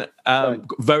then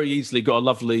very easily got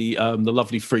the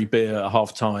lovely free beer at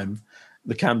half-time,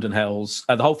 the Camden Hells,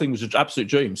 and the whole thing was an absolute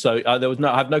dream. So I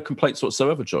have no complaints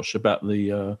whatsoever, Josh, about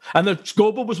the and the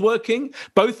scoreboard was working.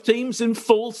 Both teams in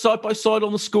full side by side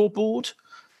on the scoreboard.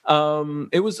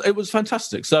 It was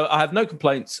fantastic. So I have no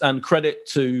complaints, and credit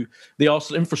to the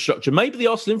Arsenal infrastructure. Maybe the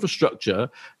Arsenal infrastructure,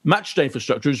 matchday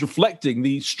infrastructure, is reflecting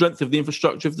the strength of the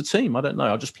infrastructure of the team. I don't know.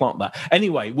 I'll just plant that.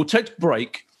 Anyway, we'll take a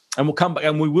break and we'll come back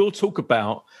and we will talk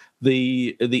about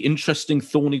the interesting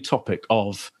thorny topic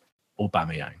of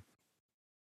Aubameyang.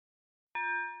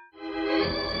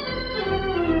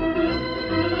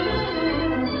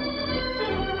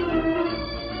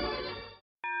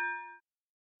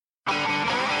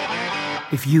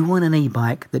 If you want an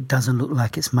e-bike that doesn't look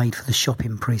like it's made for the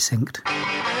shopping precinct,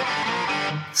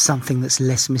 something that's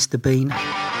less Mr. Bean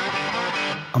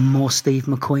and more Steve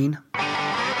McQueen,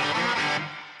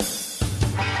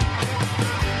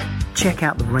 check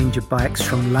out the range of bikes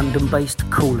from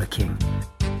London-based Cooler King.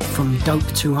 From dope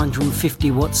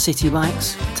 250-watt city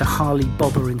bikes to Harley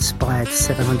Bobber-inspired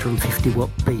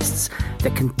 750-watt beasts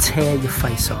that can tear your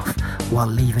face off while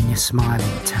leaving your smile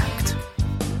intact.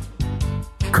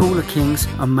 Cooler Kings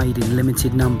are made in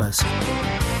limited numbers,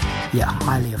 yet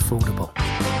highly affordable.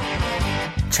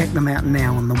 Check them out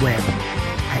now on the web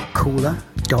at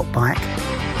cooler.bike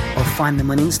or find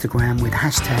them on Instagram with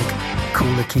hashtag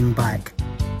CoolerKingBike.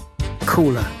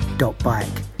 Cooler.bike.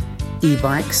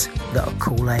 E-bikes that are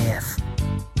cool AF.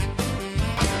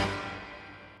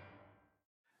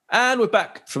 And we're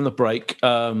back from the break.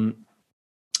 Josh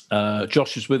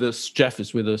is with us, Jeff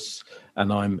is with us,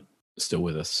 and I'm still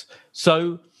with us.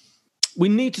 So we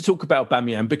need to talk about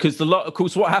Aubameyang because of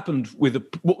course, what happened with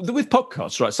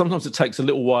podcasts, right? Sometimes it takes a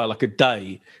little while, like a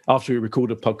day after we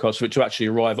record a podcast for it to actually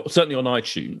arrive. Certainly on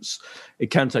iTunes,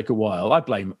 it can take a while. I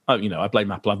blame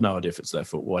Apple. I've no idea if it's their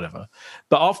fault, whatever.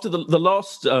 But after the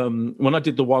last, when I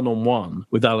did the one-on-one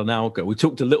with Alan Alga, we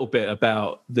talked a little bit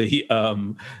about the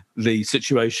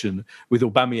situation with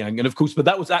Aubameyang, and of course, but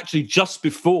that was actually just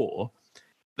before,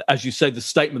 as you say, the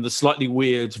statement, the slightly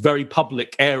weird, very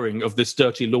public airing of this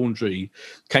dirty laundry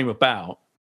came about.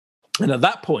 And at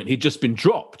that point, he'd just been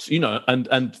dropped, and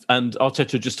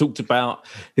Arteta just talked about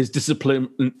his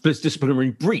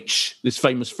disciplinary breach, this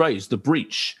famous phrase, the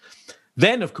breach.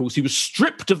 Then, of course, he was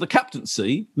stripped of the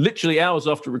captaincy, literally hours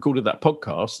after we recorded that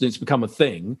podcast, and it's become a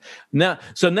thing. Now,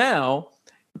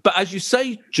 but as you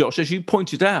say, Josh, as you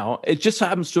pointed out, it just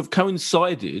happens to have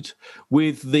coincided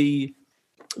with the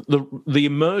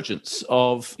emergence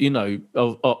of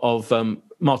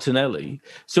Martinelli.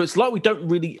 So it's like we don't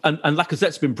really, and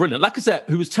Lacazette's been brilliant. Lacazette,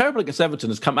 who was terrible against Everton,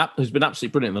 has been absolutely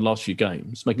brilliant in the last few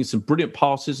games, making some brilliant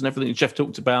passes and everything. Jeff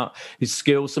talked about his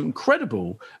skills, some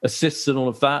incredible assists and all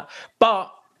of that.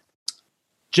 But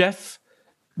Jeff,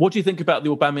 what do you think about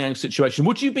the Aubameyang situation?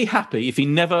 Would you be happy if he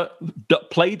never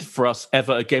played for us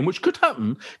ever again, which could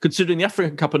happen considering the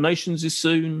African Cup of Nations is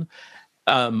soon?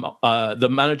 The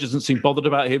manager doesn't seem bothered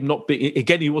about him not being.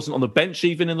 Again, he wasn't on the bench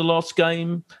even in the last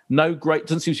game.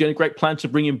 Doesn't seem to be any great plan to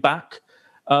bring him back.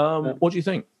 What do you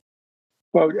think?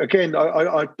 Well, again,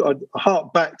 I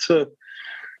hark back to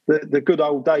the good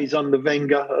old days under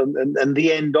Wenger and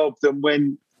the end of them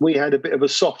when we had a bit of a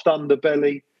soft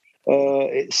underbelly.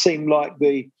 It seemed like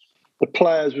the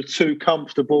players were too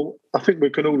comfortable. I think we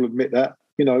can all admit that.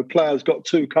 Players got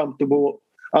too comfortable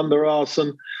under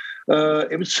Arsene.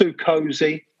 It was too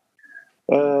cosy.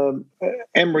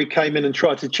 Emery came in and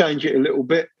tried to change it a little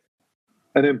bit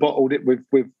and then bottled it with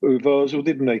Ozil,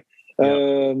 didn't he?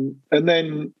 Yeah. And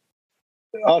then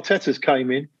Arteta's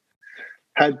came in,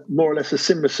 had more or less a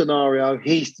similar scenario.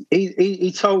 He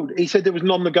said there was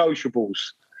non-negotiables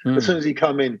as soon as he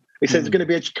come in. He said there's going to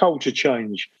be a culture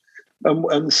change.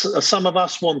 And some of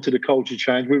us wanted a culture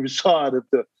change. We were tired of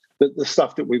the the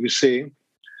stuff that we were seeing.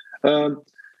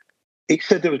 He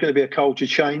said there was going to be a culture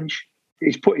change.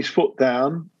 He's put his foot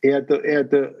down. He had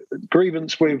the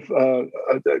grievance with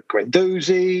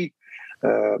Guendouzi,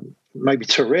 maybe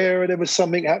Torreira. There was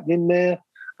something happening there.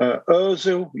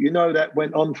 Ozil, that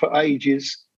went on for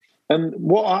ages. And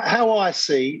how I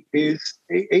see is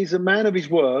he's a man of his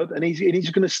word, and he's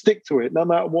going to stick to it no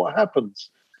matter what happens.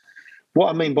 What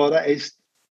I mean by that is,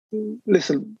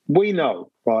 listen, we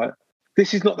know, right?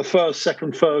 This is not the first,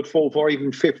 second, third, fourth, or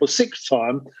even fifth or sixth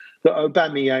time that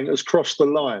Aubameyang has crossed the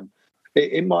line.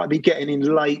 It might be getting in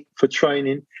late for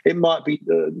training. It might be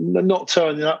not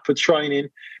turning up for training.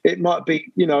 It might be,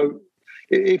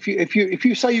 if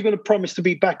you say you're going to promise to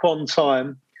be back on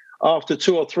time after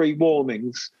 2 or 3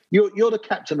 warnings, you're the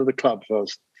captain of the club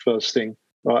first thing,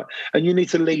 right? And you need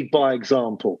to lead by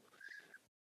example.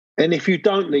 And if you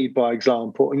don't lead by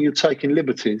example and you're taking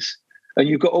liberties, and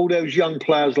you've got all those young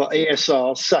players like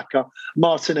ESR, Saka,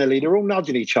 Martinelli, they're all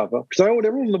nudging each other because they're all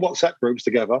in the WhatsApp groups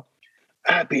together.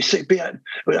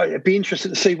 It'd be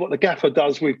interesting to see what the gaffer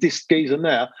does with this geezer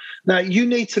now. Now, you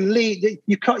need to lead.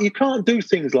 You can't do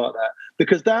things like that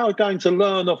because they are going to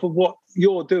learn off of what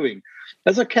you're doing.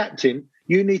 As a captain,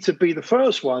 you need to be the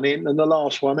first one in and the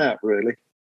last one out, really.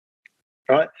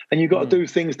 Right? And you've got to do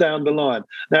things down the line.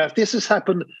 Now, if this has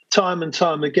happened time and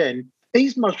time again,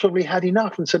 he's most probably had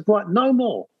enough and said, right, no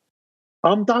more.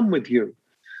 I'm done with you.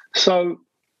 So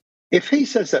if he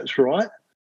says that's right,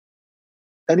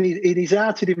 and he's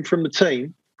outed him from the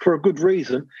team for a good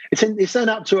reason, it's then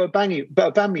up to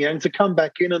Aubameyang to come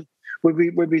back in and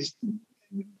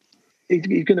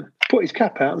he's going to put his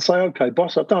cap out and say, okay,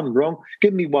 boss, I've done wrong.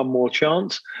 Give me one more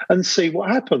chance and see what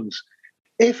happens.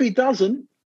 If he doesn't,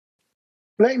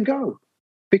 let him go,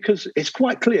 because it's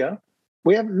quite clear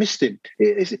we haven't missed him.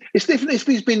 It's different if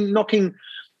he's been knocking.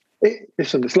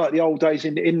 Listen, it's like the old days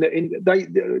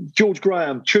George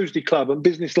Graham, Tuesday Club and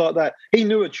business like that. He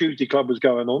knew a Tuesday Club was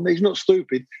going on. He's not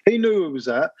stupid. He knew who was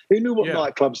at. He knew what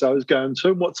nightclubs they was going to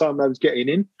and what time they was getting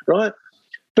in, right?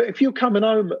 But if you're coming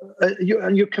home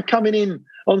and you're coming in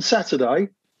on Saturday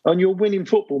and you're winning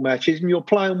football matches and you're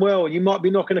playing well and you might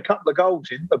be knocking a couple of goals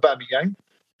in, Aubameyang,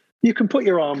 you can put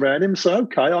your arm around him and say,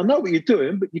 okay, I know what you're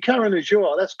doing, but you're carrying as you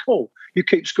are. That's cool. You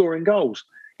keep scoring goals.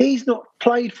 He's not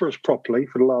played for us properly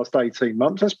for the last 18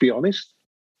 months, let's be honest.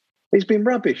 He's been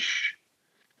rubbish.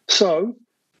 So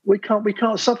we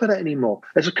can't suffer that anymore.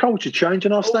 There's a culture change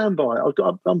and I'll stand by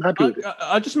it. I'm happy with it.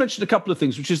 I just mentioned a couple of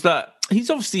things, which is that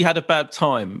he's obviously had a bad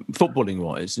time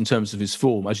footballing-wise in terms of his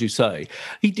form, as you say.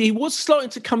 He was starting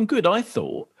to come good, I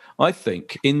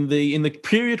think, in the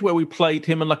period where we played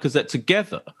him and Lacazette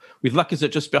together, with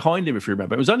Lacazette just behind him, if you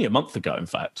remember. It was only a month ago, in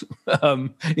fact.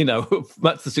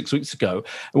 That's the 6 weeks ago.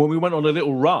 And when we went on a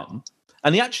little run,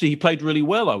 and he played really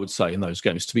well, I would say, in those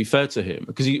games, to be fair to him,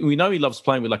 because we know he loves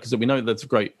playing with Lacazette. We know that's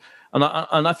great. And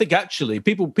I think, actually,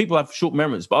 people have short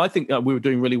memories, but I think we were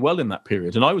doing really well in that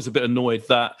period. And I was a bit annoyed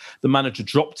that the manager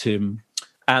dropped him,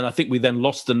 and I think we then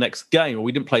lost the next game, or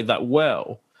we didn't play that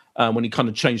well when he kind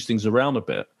of changed things around a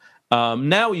bit.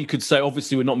 Now you could say,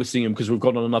 obviously, we're not missing him because we've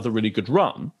gone on another really good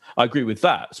run. I agree with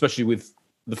that, especially with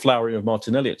the flowering of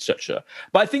Martinelli, etc.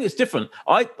 But I think it's different.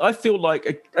 I feel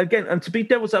like, again, and to be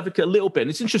devil's advocate a little bit, and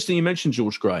it's interesting you mentioned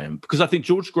George Graham, because I think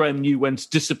George Graham knew when to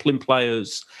discipline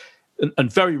players,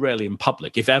 and very rarely in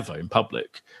public, if ever in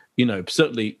public,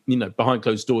 certainly, behind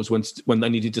closed doors when they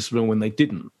needed discipline, when they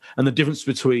didn't. And the difference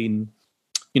between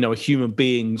a human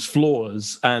being's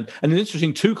flaws. And an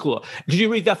interesting Tuchel. Did you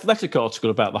read the Athletic article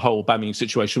about the whole Aubameyang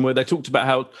situation, where they talked about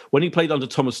how when he played under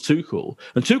Thomas Tuchel,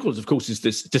 and Tuchel, of course, is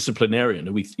this disciplinarian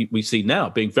who we see now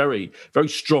being very, very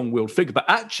strong-willed figure. But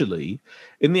actually,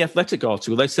 in the Athletic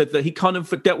article, they said that he kind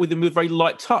of dealt with him with very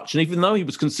light touch. And even though he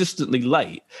was consistently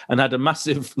late and had a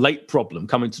massive late problem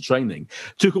coming to training,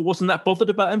 Tuchel wasn't that bothered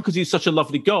about him because he's such a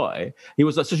lovely guy. He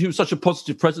was such a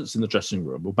positive presence in the dressing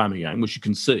room, Aubameyang, which you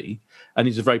can see. And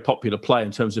he's a very popular player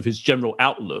in terms of his general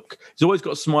outlook. He's always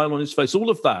got a smile on his face,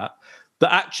 all of that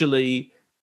actually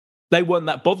they weren't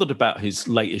that bothered about his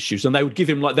late issues. And they would give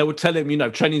him, they would tell him,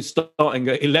 training's starting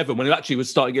at 11 when it actually was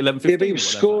starting at 11:15. Yeah, but he was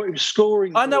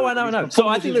scoring. I know. So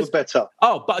I think it's better.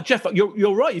 Oh, but Jeff,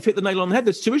 you're right. You've hit the nail on the head.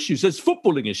 There's two issues. There's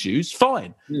footballing issues,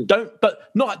 fine.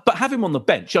 But have him on the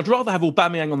bench. I'd rather have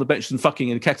Aubameyang on the bench than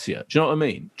fucking Nketiah. Do you know what I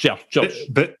mean? Josh.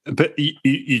 But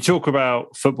you talk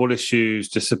about football issues,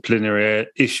 disciplinary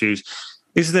issues.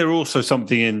 Is there also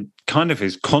something in kind of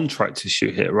his contract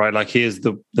issue here, right? Like he is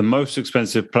the most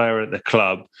expensive player at the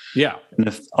club. Yeah. And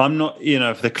if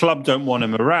if the club don't want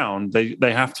him around,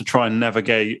 they have to try and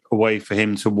navigate a way for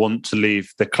him to want to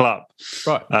leave the club.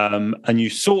 Right. And you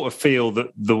sort of feel that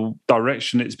the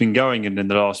direction it's been going in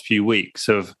the last few weeks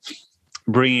of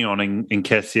bringing on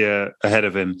Nketiah ahead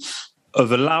of him,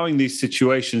 of allowing these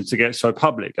situations to get so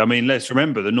public. I mean, let's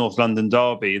remember the North London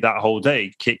derby, that whole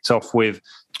day kicked off with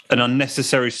an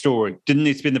unnecessary story. Didn't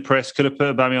need to be in the press, could have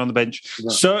put Aubameyang on the bench.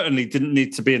 No. Certainly didn't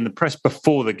need to be in the press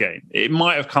before the game. It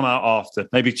might have come out after.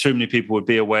 Maybe too many people would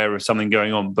be aware of something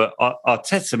going on. But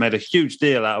Arteta made a huge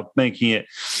deal out of making it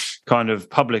kind of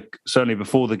public, certainly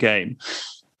before the game.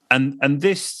 And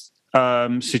this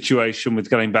situation with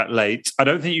going back late, I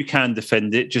don't think you can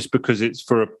defend it just because it's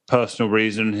for a personal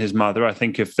reason, his mother. I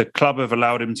think if the club have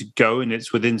allowed him to go and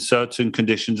it's within certain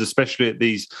conditions, especially at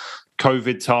these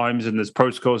COVID times and there's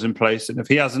protocols in place, and if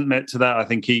he hasn't met to that, I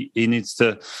think he needs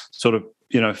to sort of,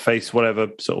 face whatever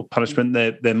sort of punishment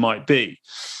there might be.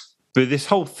 But this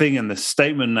whole thing and the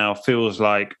statement now feels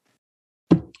like,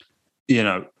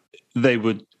 they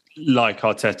would like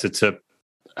Arteta to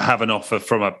have an offer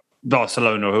from a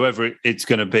Barcelona or whoever it's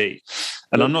going to be.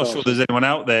 And I'm not sure there's anyone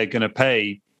out there going to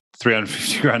pay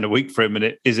 350 grand a week for him.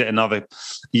 And is it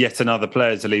yet another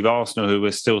player to leave Arsenal who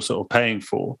we're still sort of paying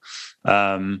for?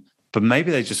 But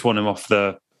maybe they just want him off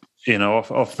the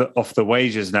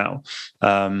wages now.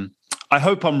 I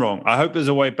hope I'm wrong. I hope there's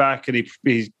a way back and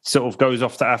he sort of goes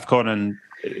off to AFCON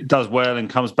and does well and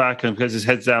comes back and gets his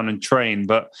head down and train.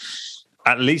 But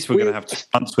at least we're going to have 2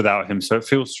 months without him. So it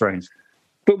feels strange.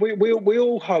 But we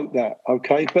all hope that,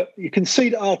 okay? But you can see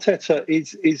that Arteta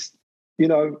is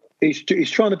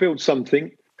he's trying to build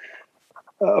something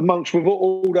amongst with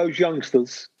all those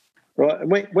youngsters, right?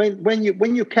 And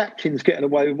when your captain's getting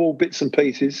away with all bits and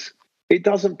pieces, it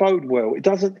doesn't bode well. It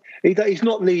doesn't. He's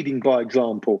not leading by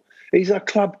example. He's a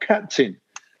club captain,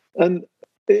 and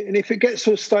if it gets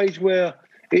to a stage where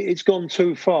it's gone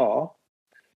too far,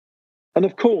 and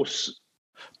of course.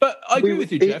 But I agree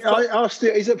with you, Jeff.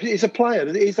 He's a player.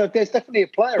 There's definitely a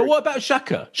player. But what about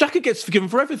Xhaka? Xhaka gets forgiven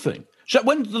for everything.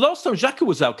 When the last time Xhaka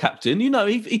was our captain,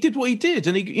 he did what he did,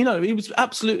 and he was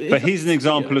absolutely. But he's an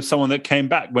example of someone that came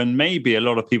back when maybe a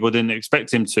lot of people didn't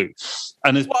expect him to,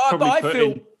 and has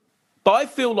But I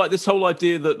feel like this whole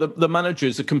idea that the manager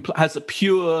has a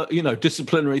pure,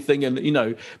 disciplinary thing, and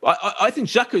I think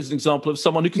Xhaka is an example of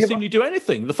someone who can seemingly do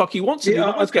anything the fuck he wants to do.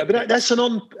 Okay, but that's an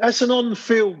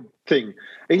on-field thing.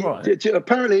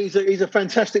 Apparently, he's a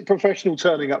fantastic professional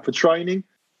turning up for training.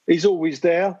 He's always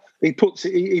there. He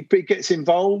gets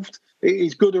involved.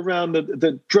 He's good around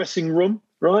the dressing room,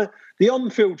 right? The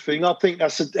on-field thing, I think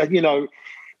that's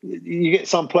you get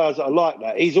some players that are like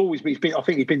that. He's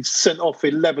been sent off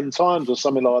 11 times or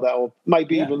something like that, or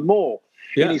maybe even more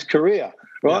in his career.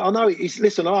 Right? Yeah. I know.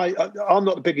 I'm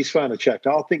not the biggest fan of Xhaka.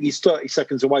 I think he's 30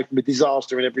 seconds away from a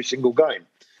disaster in every single game.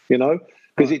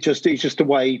 Because it's just the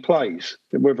way he plays.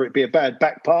 Whether it be a bad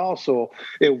back pass or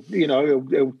he'll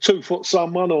 2-foot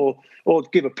someone or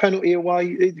give a penalty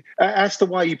away. That's the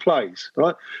way he plays,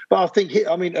 right? But I think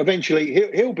eventually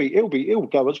he'll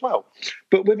go as well.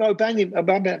 But with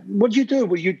Aubameyang, what do you do?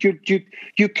 Well, you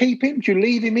keep him? Do you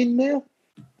leave him in there?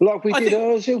 Like we did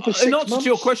Ozil for 6 months? In answer to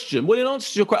your question,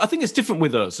 I think it's different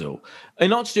with Ozil.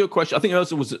 In answer to your question, I think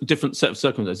Ozil was a different set of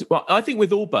circumstances. Well, I think with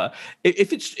Auba,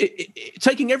 if it's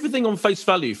taking everything on face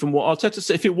value from what Arteta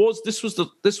said, if it was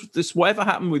this whatever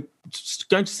happened with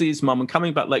going to see his mum and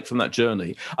coming back late from that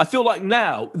journey, I feel like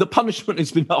now the punishment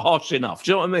has been harsh enough.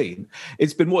 Do you know what I mean?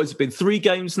 It's been 3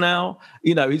 games now.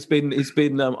 He's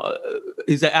been out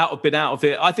of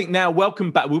it. I think now,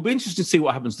 welcome back. We'll be interested to see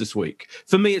what happens this week.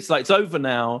 For me, it's like it's over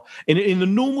now. In a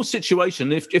normal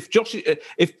situation, if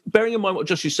bearing in mind what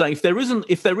Josh is saying, if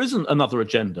there isn't another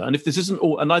agenda, and if this isn't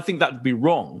all, and I think that would be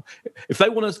wrong. If they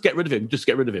want to get rid of him, just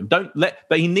get rid of him. But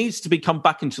he needs to come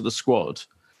back into the squad,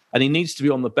 and he needs to be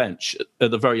on the bench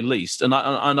at the very least. And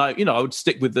I would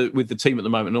stick with the team at the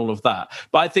moment and all of that.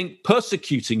 But I think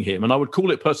persecuting him, and I would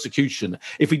call it persecution,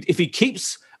 if he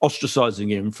keeps ostracising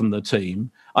him from the team,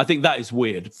 I think that is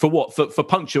weird. For what? For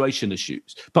punctuality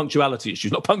issues,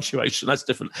 not punctuation. That's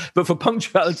different. But for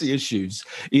punctuality issues,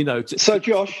 So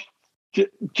Josh,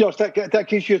 that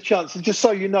gives you a chance. And just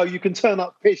so you know, you can turn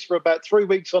up pissed for about 3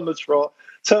 weeks on the trot,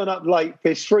 turn up late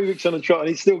pissed 3 weeks on the trot, and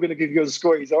he's still going to give you a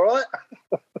squeeze. All right.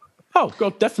 Oh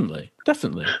God, definitely.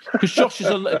 Because Josh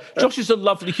is a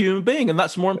lovely human being, and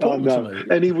that's more important to me.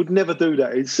 And he would never do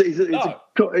that.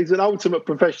 He's an ultimate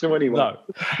professional anyway. No,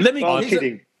 I'm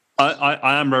kidding.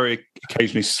 I am very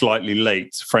occasionally slightly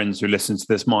late. Friends who listen to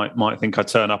this might think I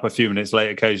turn up a few minutes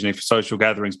late occasionally for social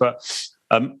gatherings, but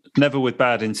never with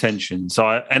bad intentions.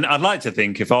 And I'd like to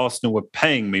think if Arsenal were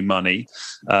paying me money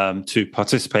to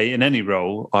participate in any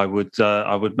role, I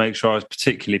would make sure I was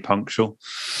particularly punctual.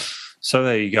 So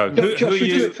there you go. Josh,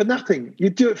 you'd do it for nothing.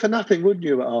 You'd do it for nothing, wouldn't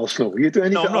you, at Arsenal? You'd do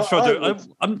anything. No, I'm not sure I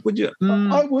do. Would you?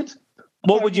 I would.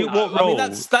 What would you? What role?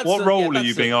 That's what role are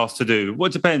you being asked to do? Well,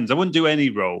 it depends. I wouldn't do any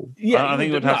role. Yeah, I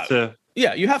think it would have to.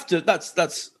 Yeah, you have to.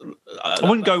 That's. I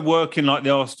wouldn't go work in like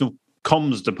the Arsenal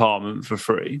comms department for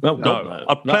free. Well, no,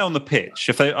 I'd play on the pitch.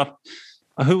 If they,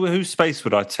 whose space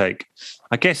would I take?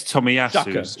 I guess Tommy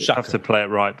Yasu's have to play at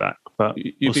right back, but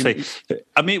we'll see.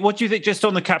 I mean, what do you think? Just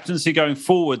on the captaincy going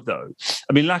forward, though.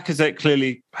 I mean, Lacazette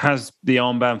clearly has the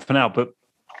armband for now, but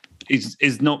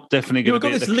is not definitely going to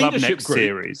be at the club next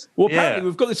series. Well, apparently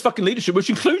we've got this fucking leadership, which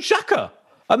includes Xhaka.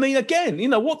 I mean, again,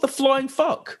 what the flying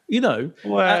fuck, Well, he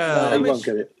won't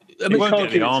get it. He won't get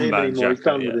the armband,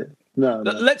 Xhaka. No.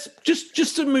 Let's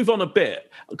just to move on a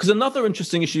bit, because another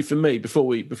interesting issue for me before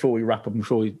we wrap up,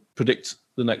 before we predict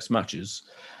the next matches,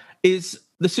 is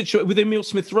the situation with Emile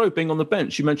Smith-Rowe being on the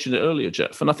bench. You mentioned it earlier,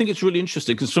 Jeff, and I think it's really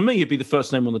interesting because for me, he'd be the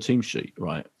first name on the team sheet,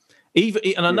 right?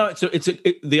 And I know it's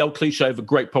the old cliche of a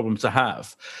great problem to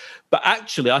have, but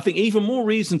actually, I think even more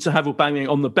reason to have Aubameyang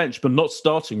on the bench but not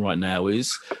starting right now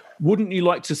is, wouldn't you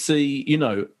like to see,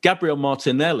 Gabriel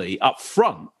Martinelli up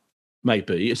front?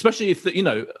 Maybe, especially if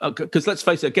because let's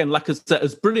face it, again, Lacazette,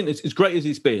 as brilliant as great as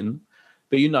he's been,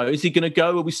 but is he going to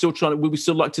go? Are we still would we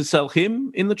still like to sell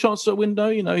him in the transfer window?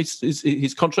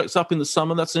 His contract's up in the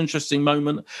summer. That's an interesting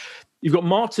moment. You've got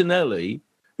Martinelli,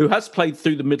 who has played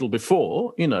through the middle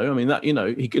before. He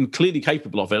can clearly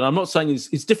capable of it. And I'm not saying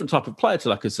he's a different type of player to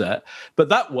Lacazette, but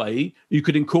that way you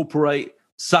could incorporate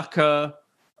Saka,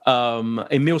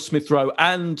 Emile Smith-Rowe,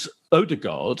 and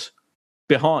Odegaard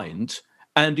behind.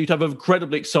 And you'd have an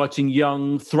incredibly exciting,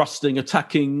 young, thrusting,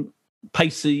 attacking,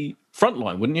 pacey front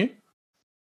line, wouldn't you?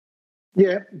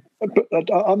 Yeah, but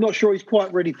I'm not sure he's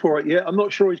quite ready for it yet. I'm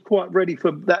not sure he's quite ready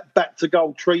for that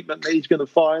back-to-goal treatment that he's going to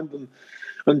find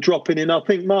and dropping in. I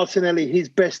think Martinelli, his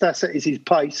best asset is his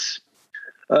pace,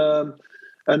 and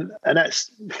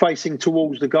that's facing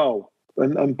towards the goal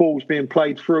and balls being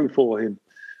played through for him.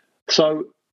 So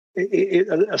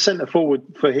a centre forward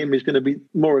for him is going to be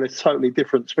more or less totally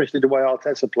different, especially the way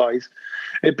Arteta plays.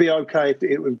 It'd be okay if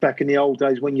it was back in the old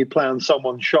days when you play on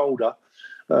someone's shoulder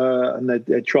and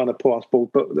they're trying to pass ball.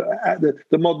 But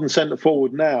the modern centre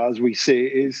forward now, as we see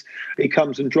it, is he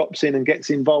comes and drops in and gets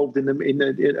involved in a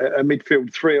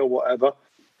midfield three or whatever.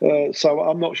 So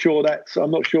I'm not sure that's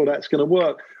going to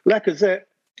work. Lacazette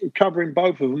covering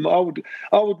both of them, I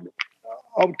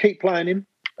would keep playing him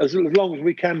as long as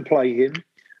we can play him.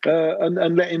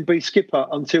 And let him be skipper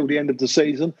until the end of the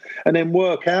season, and then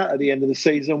work out at the end of the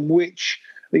season which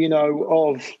KT,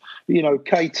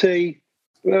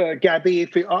 Gabby.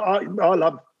 I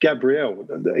love Gabriel,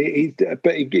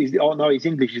 I know his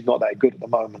English is not that good at the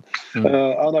moment.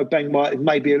 I know Bang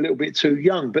may be a little bit too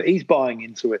young, but he's buying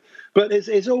into it. But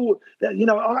it's all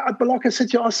but like I said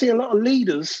to you, I see a lot of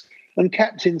leaders and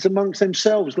captains amongst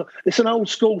themselves. It's an old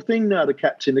school thing now, the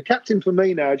captain. The captain for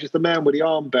me now is just the man with the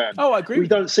armband. Oh, I agree. We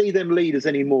don't see them leaders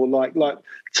anymore like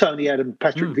Tony Adams,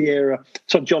 Patrick Vieira,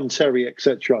 John Terry,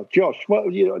 etc. Josh, do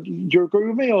you agree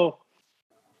with me? Or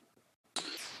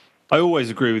I always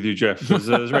agree with you, Jeff. There's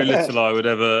very little I would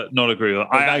ever not agree with.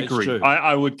 I agree.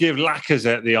 I would give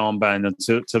Lacazette the armband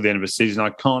until the end of the season.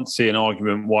 I can't see an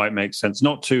argument why it makes sense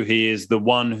not to. He is the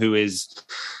one who is...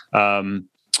 5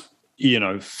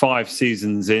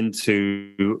 seasons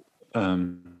into...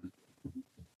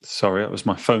 sorry, that was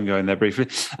my phone going there briefly.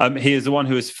 He is the one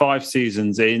who is 5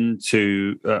 seasons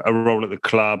into a role at the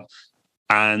club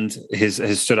and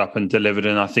has stood up and delivered,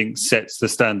 and I think sets the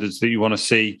standards that you want to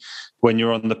see when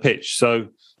you're on the pitch. So,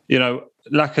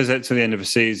 Lacazette to the end of the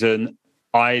season.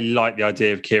 I like the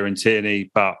idea of Kieran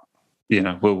Tierney, but,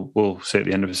 we'll see at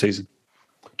the end of the season.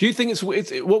 Do you think it's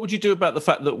what would you do about the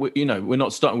fact that we're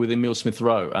not starting with Emile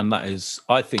Smith-Rowe, and that is,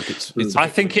 I think I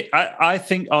think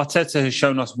Arteta has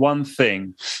shown us one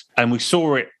thing, and we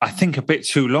saw it, I think, a bit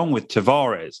too long with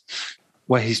Tavares,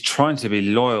 where he's trying to be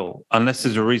loyal unless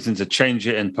there's a reason to change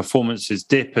it and performances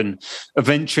dip, and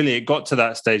eventually it got to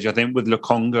that stage. I think with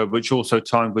Lokonga, which also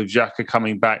timed with Xhaka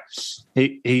coming back,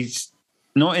 he's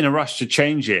not in a rush to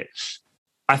change it.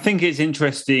 I think it's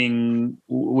interesting.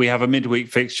 We have a midweek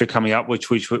fixture coming up, which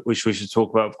we should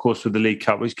talk about, of course, with the League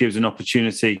Cup, which gives an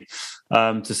opportunity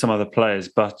to some other players.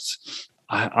 But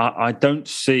I don't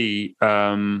see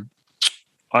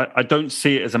I don't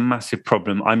see it as a massive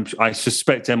problem. I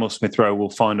suspect Emile Smith-Rowe will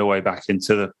find a way back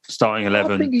into the starting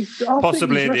 11,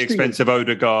 possibly at the expense of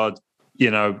Odegaard.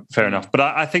 fair enough. But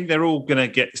I think they're all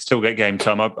going to still get game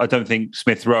time. I don't think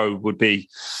Smith Rowe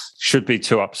should be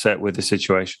too upset with the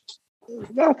situation.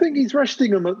 I think he's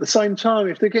resting them at the same time.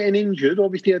 If they're getting injured,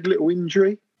 obviously he had a little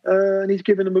injury, and he's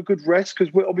giving them a good rest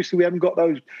because we haven't got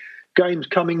those games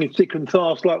coming in thick and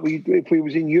fast like if we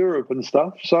was in Europe and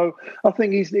stuff. So I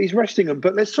think he's resting them.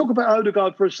 But let's talk about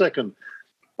Odegaard for a second.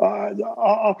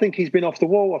 I think he's been off the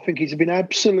wall. I think he's been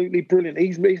absolutely brilliant.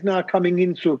 He's now coming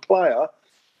into a player.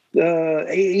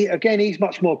 He's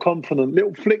much more confident.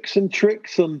 Little flicks and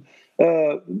tricks and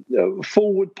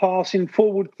forward passing,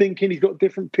 forward thinking. He's got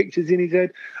different pictures in his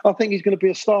head. I think he's going to be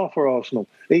a star for Arsenal.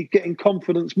 He's getting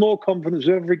more confidence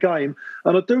every game.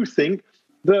 And I do think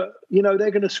that, they're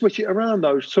going to switch it around,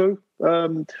 those two.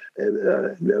 Emil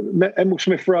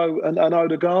Smith Rowe and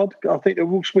Odegaard. I think they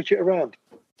will switch it around.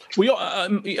 Well, a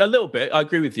little bit. I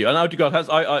agree with you. And Odegaard has,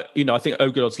 I think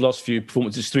Odegaard's last few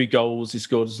performances, 3 goals he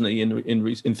scored, isn't he,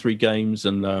 in 3 games,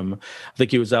 and I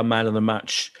think he was our man of the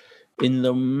match in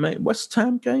the West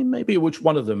Ham game, maybe, which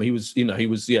one of them he was.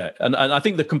 And I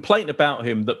think the complaint about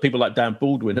him that people like Dan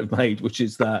Baldwin have made, which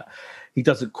is that he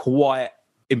doesn't quite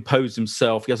impose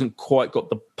himself. He hasn't quite got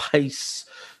the pace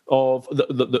of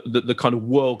the kind of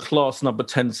world class number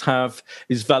 10s have,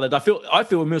 is valid. I feel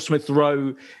Emil Smith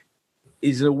Rowe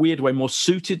is in a weird way more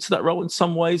suited to that role in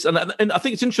some ways. And I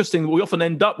think it's interesting that we often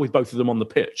end up with both of them on the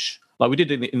pitch. Like we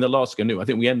did in the last game. I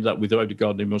think we ended up with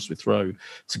Odegaard and Emil Smith Rowe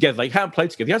together. They haven't played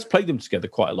together. He has played them together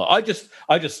quite a lot. I just,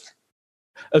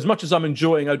 as much as I'm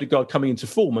enjoying Odegaard coming into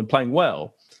form and playing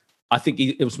well, I think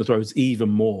Emil Smith Rowe is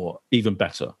even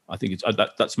better. I think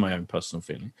that's my own personal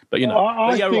feeling. But,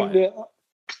 I think right.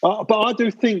 But I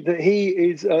do think that he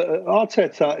is,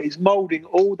 Arteta is moulding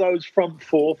all those front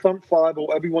 4, front 5, or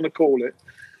whatever you want to call it,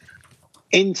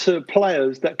 into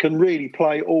players that can really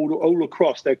play all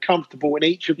across. They're comfortable in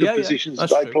each of the positions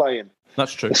they play in.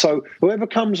 That's true. So whoever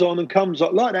comes on,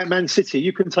 like that Man City,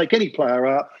 you can take any player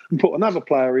out and put another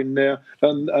player in there,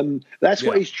 and that's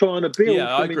what he's trying to build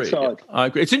from inside. I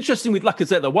agree. It's interesting with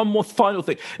Lacazette, though. One more final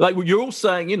thing. Like you're all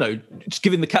saying, just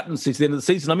giving the captaincy to the end of the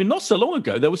season. I mean, not so long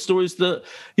ago, there were stories that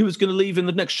he was going to leave in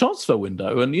the next transfer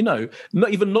window. And,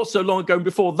 not so long ago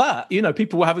before that,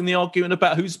 people were having the argument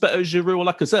about who's better, Giroud or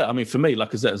Lacazette. I mean, for me,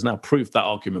 Lacazette has now proved that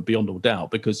argument beyond all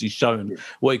doubt because he's shown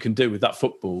what he can do with that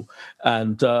football.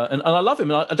 And I love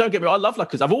him. And I don't get me wrong, I love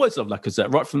Lacazette. I've always loved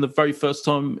Lacazette right from the very first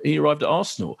time he arrived at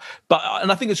Arsenal.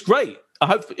 And I think it's great. I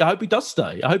hope he does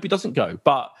stay. I hope he doesn't go.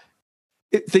 But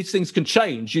these things can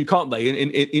change, can't they?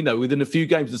 Within a few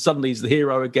games, and suddenly he's the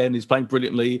hero again. He's playing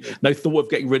brilliantly. No thought of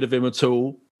getting rid of him at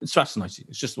all. It's fascinating.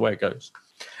 It's just the way it goes.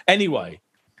 Anyway,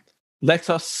 let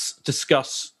us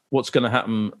discuss what's going to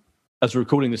happen as we're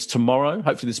recording this tomorrow.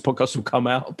 Hopefully, this podcast will come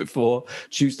out before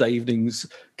Tuesday evening's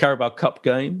Carabao Cup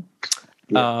game.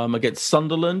 Against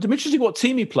Sunderland. I'm interested in what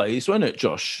team he plays, won't it,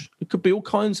 Josh? It could be all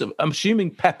kinds of... I'm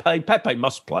assuming Pepe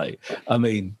must play. I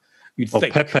mean, you'd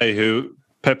think...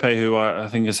 Pepe, who I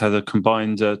think has had a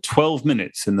combined 12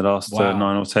 minutes in the last 9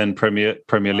 or 10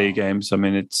 Premier League games. I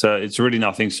mean, it's really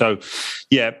nothing. So,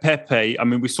 Pepe. I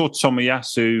mean, we saw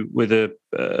Tomiyasu with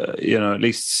at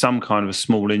least some kind of a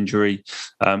small injury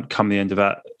come the end of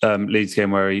that Leeds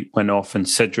game where he went off and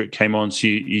Cedric came on. So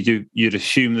you'd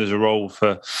assume there's a role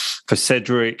for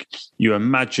Cedric. You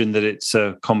imagine that it's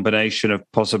a combination of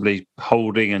possibly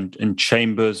Holding and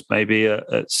Chambers, maybe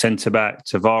at centre back,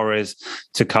 Tavares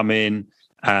to come in.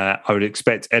 I would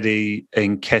expect Eddie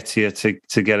Nketiah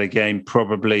to get a game,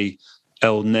 probably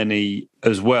El Neni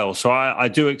as well. So I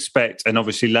do expect, and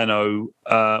obviously Leno,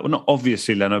 not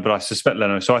obviously Leno, but I suspect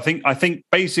Leno. So I think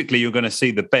basically you're going to see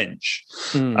the bench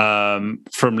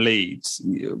from Leeds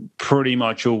pretty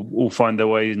much all find their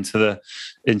way into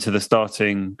the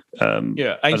starting 11.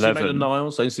 Ainsley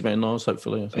Maitland-Niles,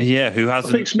 hopefully. Who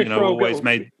hasn't always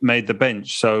made the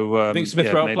bench. So I think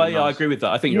Smith Rowe will play. I agree with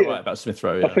that. I think you're right about Smith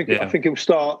Rowe. I think he'll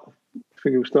start. I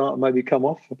think he'll start and maybe come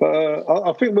off. But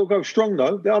I think we'll go strong,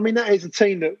 though. I mean, that is a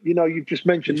team that, you've just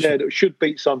mentioned there that should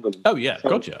beat Sunderland. Oh, yeah. So,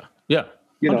 gotcha. Yeah.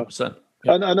 100%.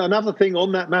 And another thing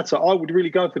on that matter, I would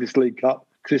really go for this League Cup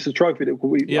because it's a trophy that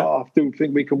I do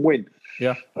think we can win.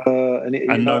 Yeah.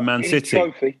 And no Man City.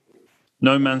 Trophy.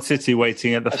 No Man City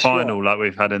waiting at the final like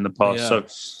we've had in the past.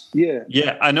 Yeah. So,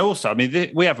 yeah. And also, I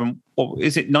mean, we haven't...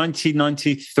 is it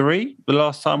 1993? The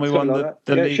last time we won the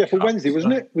League Sheffield Cup? Wednesday,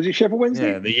 wasn't it? Was it Sheffield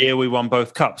Wednesday? Yeah, the year we won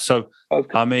both cups. So,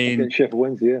 I mean... Sheffield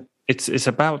Wednesday, yeah. It's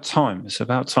about time. It's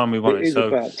about time we won it. It is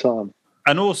about time.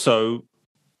 And also,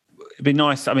 it'd be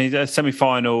nice... I mean, a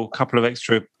semi-final, couple of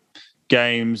extra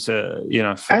games, and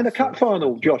a cup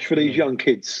final, Josh, for these young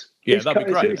kids. Yeah, that'd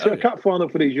be great. It's a cup final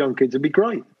for these young kids. It'd be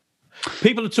great.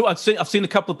 People are I've seen a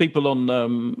couple of people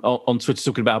on Twitter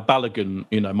talking about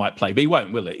Balogun, might play, but he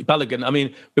won't, will he? Balogun, I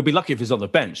mean, we'll be lucky if he's on the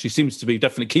bench. He seems to be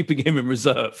definitely keeping him in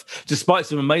reserve, despite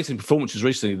some amazing performances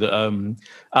recently that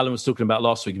Alan was talking about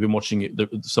last week. You've been watching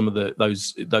some of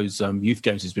those youth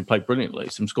games. He's been played brilliantly.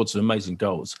 Scored some amazing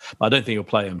goals. But I don't think he'll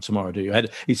play him tomorrow. Do you?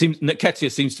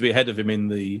 Nketiah seems to be ahead of him in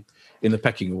the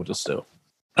pecking order still.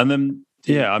 And then.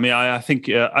 Yeah, I mean, I think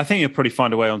he'll probably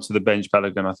find a way onto the bench,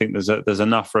 Balogun. I think there's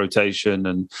enough rotation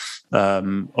and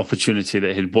opportunity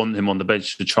that he'd want him on the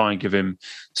bench to try and give him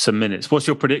some minutes. What's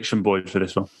your prediction, Boyd, for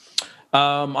this one?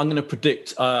 I'm going to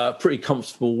predict a pretty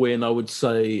comfortable win. I would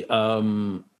say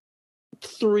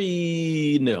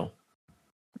 3-0.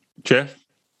 Jeff?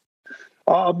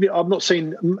 I've not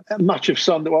seen much of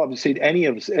Sunderland. Well, I haven't seen any.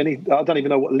 I don't even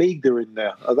know what league they're in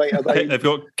now. Are they? They've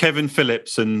got Kevin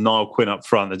Phillips and Niall Quinn up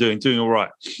front. They're doing all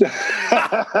right.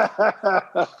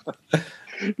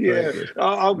 Yeah,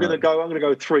 I'm going to go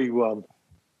 3-1.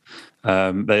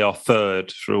 They are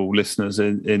third for all listeners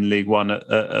in League One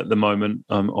at the moment,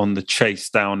 on the chase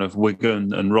down of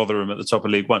Wigan and Rotherham at the top of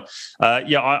League One.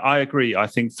 I agree. I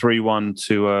think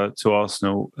 3-1 to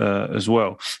Arsenal as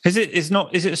well. Is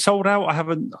it sold out? I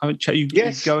haven't checked.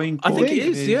 Yes, going. I think it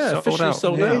is. Yeah, officially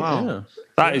sold out. Wow. Yeah.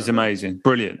 That is amazing.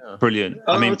 Brilliant. I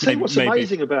mean, I'll tell you what's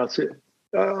amazing about it.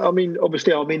 I mean,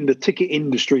 obviously, I'm in the ticket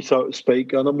industry, so to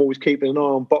speak, and I'm always keeping an eye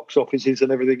on box offices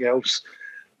and everything else.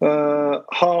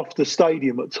 Half the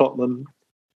stadium at Tottenham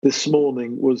this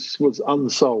morning was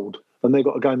unsold, and they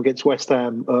got a game against West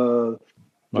Ham.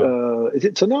 Is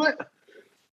it tonight?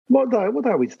 What day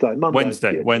are we today?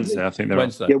 Monday. Wednesday. I think they're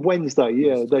Wednesday. Yeah, Wednesday.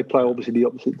 Yeah, they play obviously the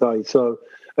opposite day, so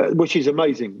which is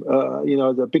amazing.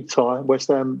 The big tie, West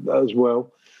Ham as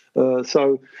well.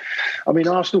 So, I mean,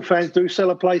 Arsenal fans do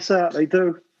sell a place out. They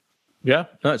do. Yeah,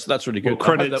 that's really good. Well,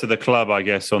 credit to the club, I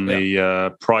guess, on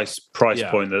the price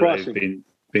point that they've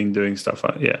been doing stuff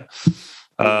like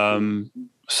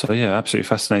So absolutely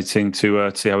fascinating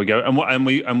to see how we go,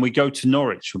 and we go to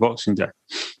Norwich for Boxing Day.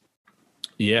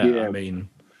 Yeah. I mean,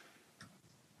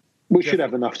 we should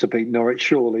have enough to beat Norwich.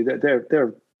 Surely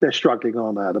they're struggling,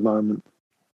 aren't they, at the moment?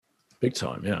 Big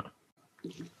time, yeah.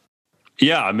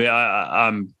 Yeah, I mean,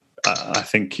 I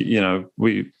think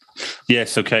we.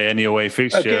 Yes, okay. Any away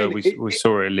fixture, we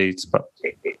saw it at Leeds, but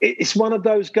it's one of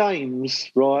those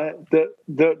games, right? That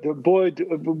Boyd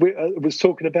was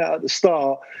talking about at the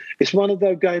start. It's one of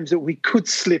those games that we could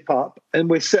slip up and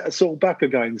we set us all back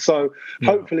again. So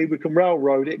hopefully we can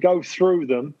railroad it, go through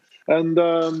them, and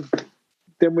then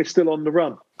we're still on the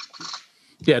run.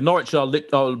 Yeah, Norwich are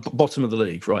bottom of the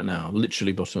league right now,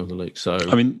 literally bottom of the league. So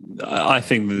I mean, I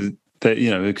think that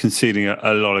they're conceding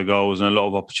a lot of goals and a lot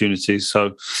of opportunities.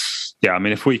 So, yeah, I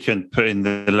mean, if we can put in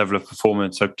the level of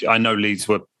performance, I know Leeds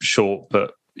were short,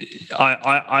 but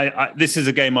this is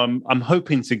a game I'm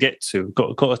hoping to get to.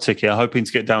 Got a ticket. I'm hoping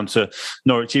to get down to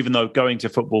Norwich, even though going to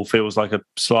football feels like a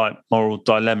slight moral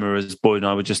dilemma, as Boyd and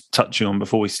I were just touching on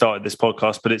before we started this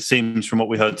podcast. But it seems from what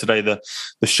we heard today, the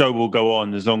show will go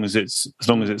on as long as it's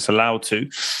allowed to.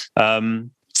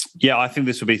 I think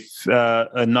this will be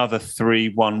another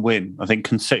 3-1 win. I think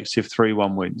consecutive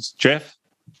 3-1 wins. Jeff?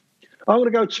 I'm going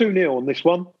to go 2-0 on this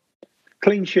one.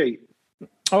 Clean sheet.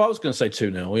 Oh, I was going to say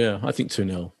 2-0. Yeah, I think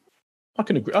 2-0. I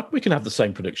can agree. We can have the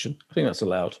same prediction. I think that's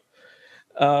allowed.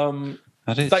 That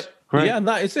is great. Yeah, and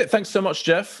that is it. Thanks so much,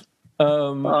 Jeff.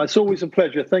 It's always a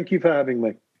pleasure. Thank you for having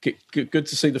me. Good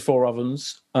to see the four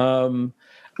ovens. And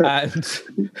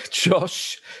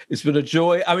Josh, it's been a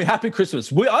joy. I mean, happy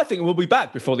Christmas. I think we'll be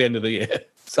back before the end of the year.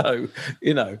 So,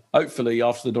 hopefully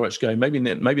after the Norwich game, maybe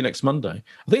next Monday.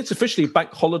 I think it's officially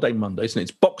Bank Holiday Monday, isn't it?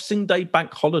 It's Boxing Day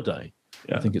Bank Holiday.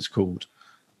 Yeah. I think it's called.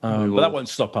 But that won't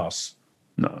stop us.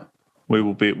 No, we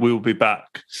will be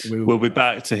back. We'll be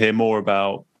back to hear more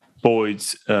about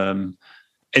Boyd's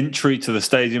entry to the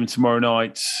stadium tomorrow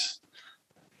night,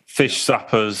 fish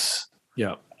suppers.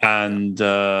 Yeah. And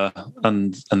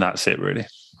that's it, really.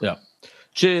 Yeah.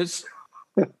 Cheers.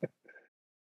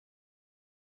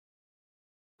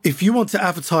 If you want to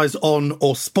advertise on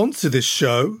or sponsor this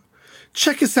show,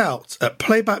 check us out at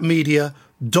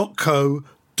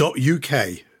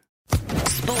playbackmedia.co.uk.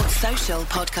 Sports Social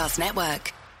Podcast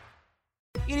Network.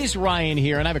 It is Ryan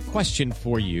here, and I have a question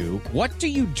for you. What do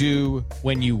you do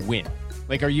when you win?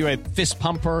 Like, are you a fist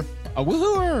pumper, a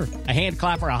woohooer, a hand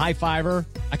clapper, a high fiver?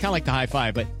 I kind of like the high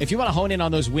five, but if you want to hone in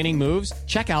on those winning moves,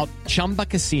 check out Chumba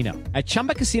Casino. At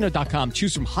ChumbaCasino.com,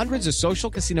 choose from hundreds of social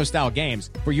casino style games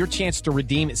for your chance to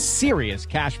redeem serious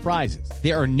cash prizes.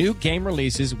 There are new game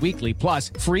releases weekly, plus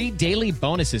free daily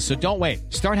bonuses. So don't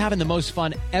wait. Start having the most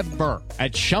fun ever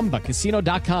at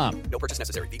ChumbaCasino.com. No purchase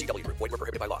necessary. VGW Group. Void where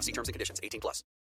prohibited by law. See terms and conditions. 18+.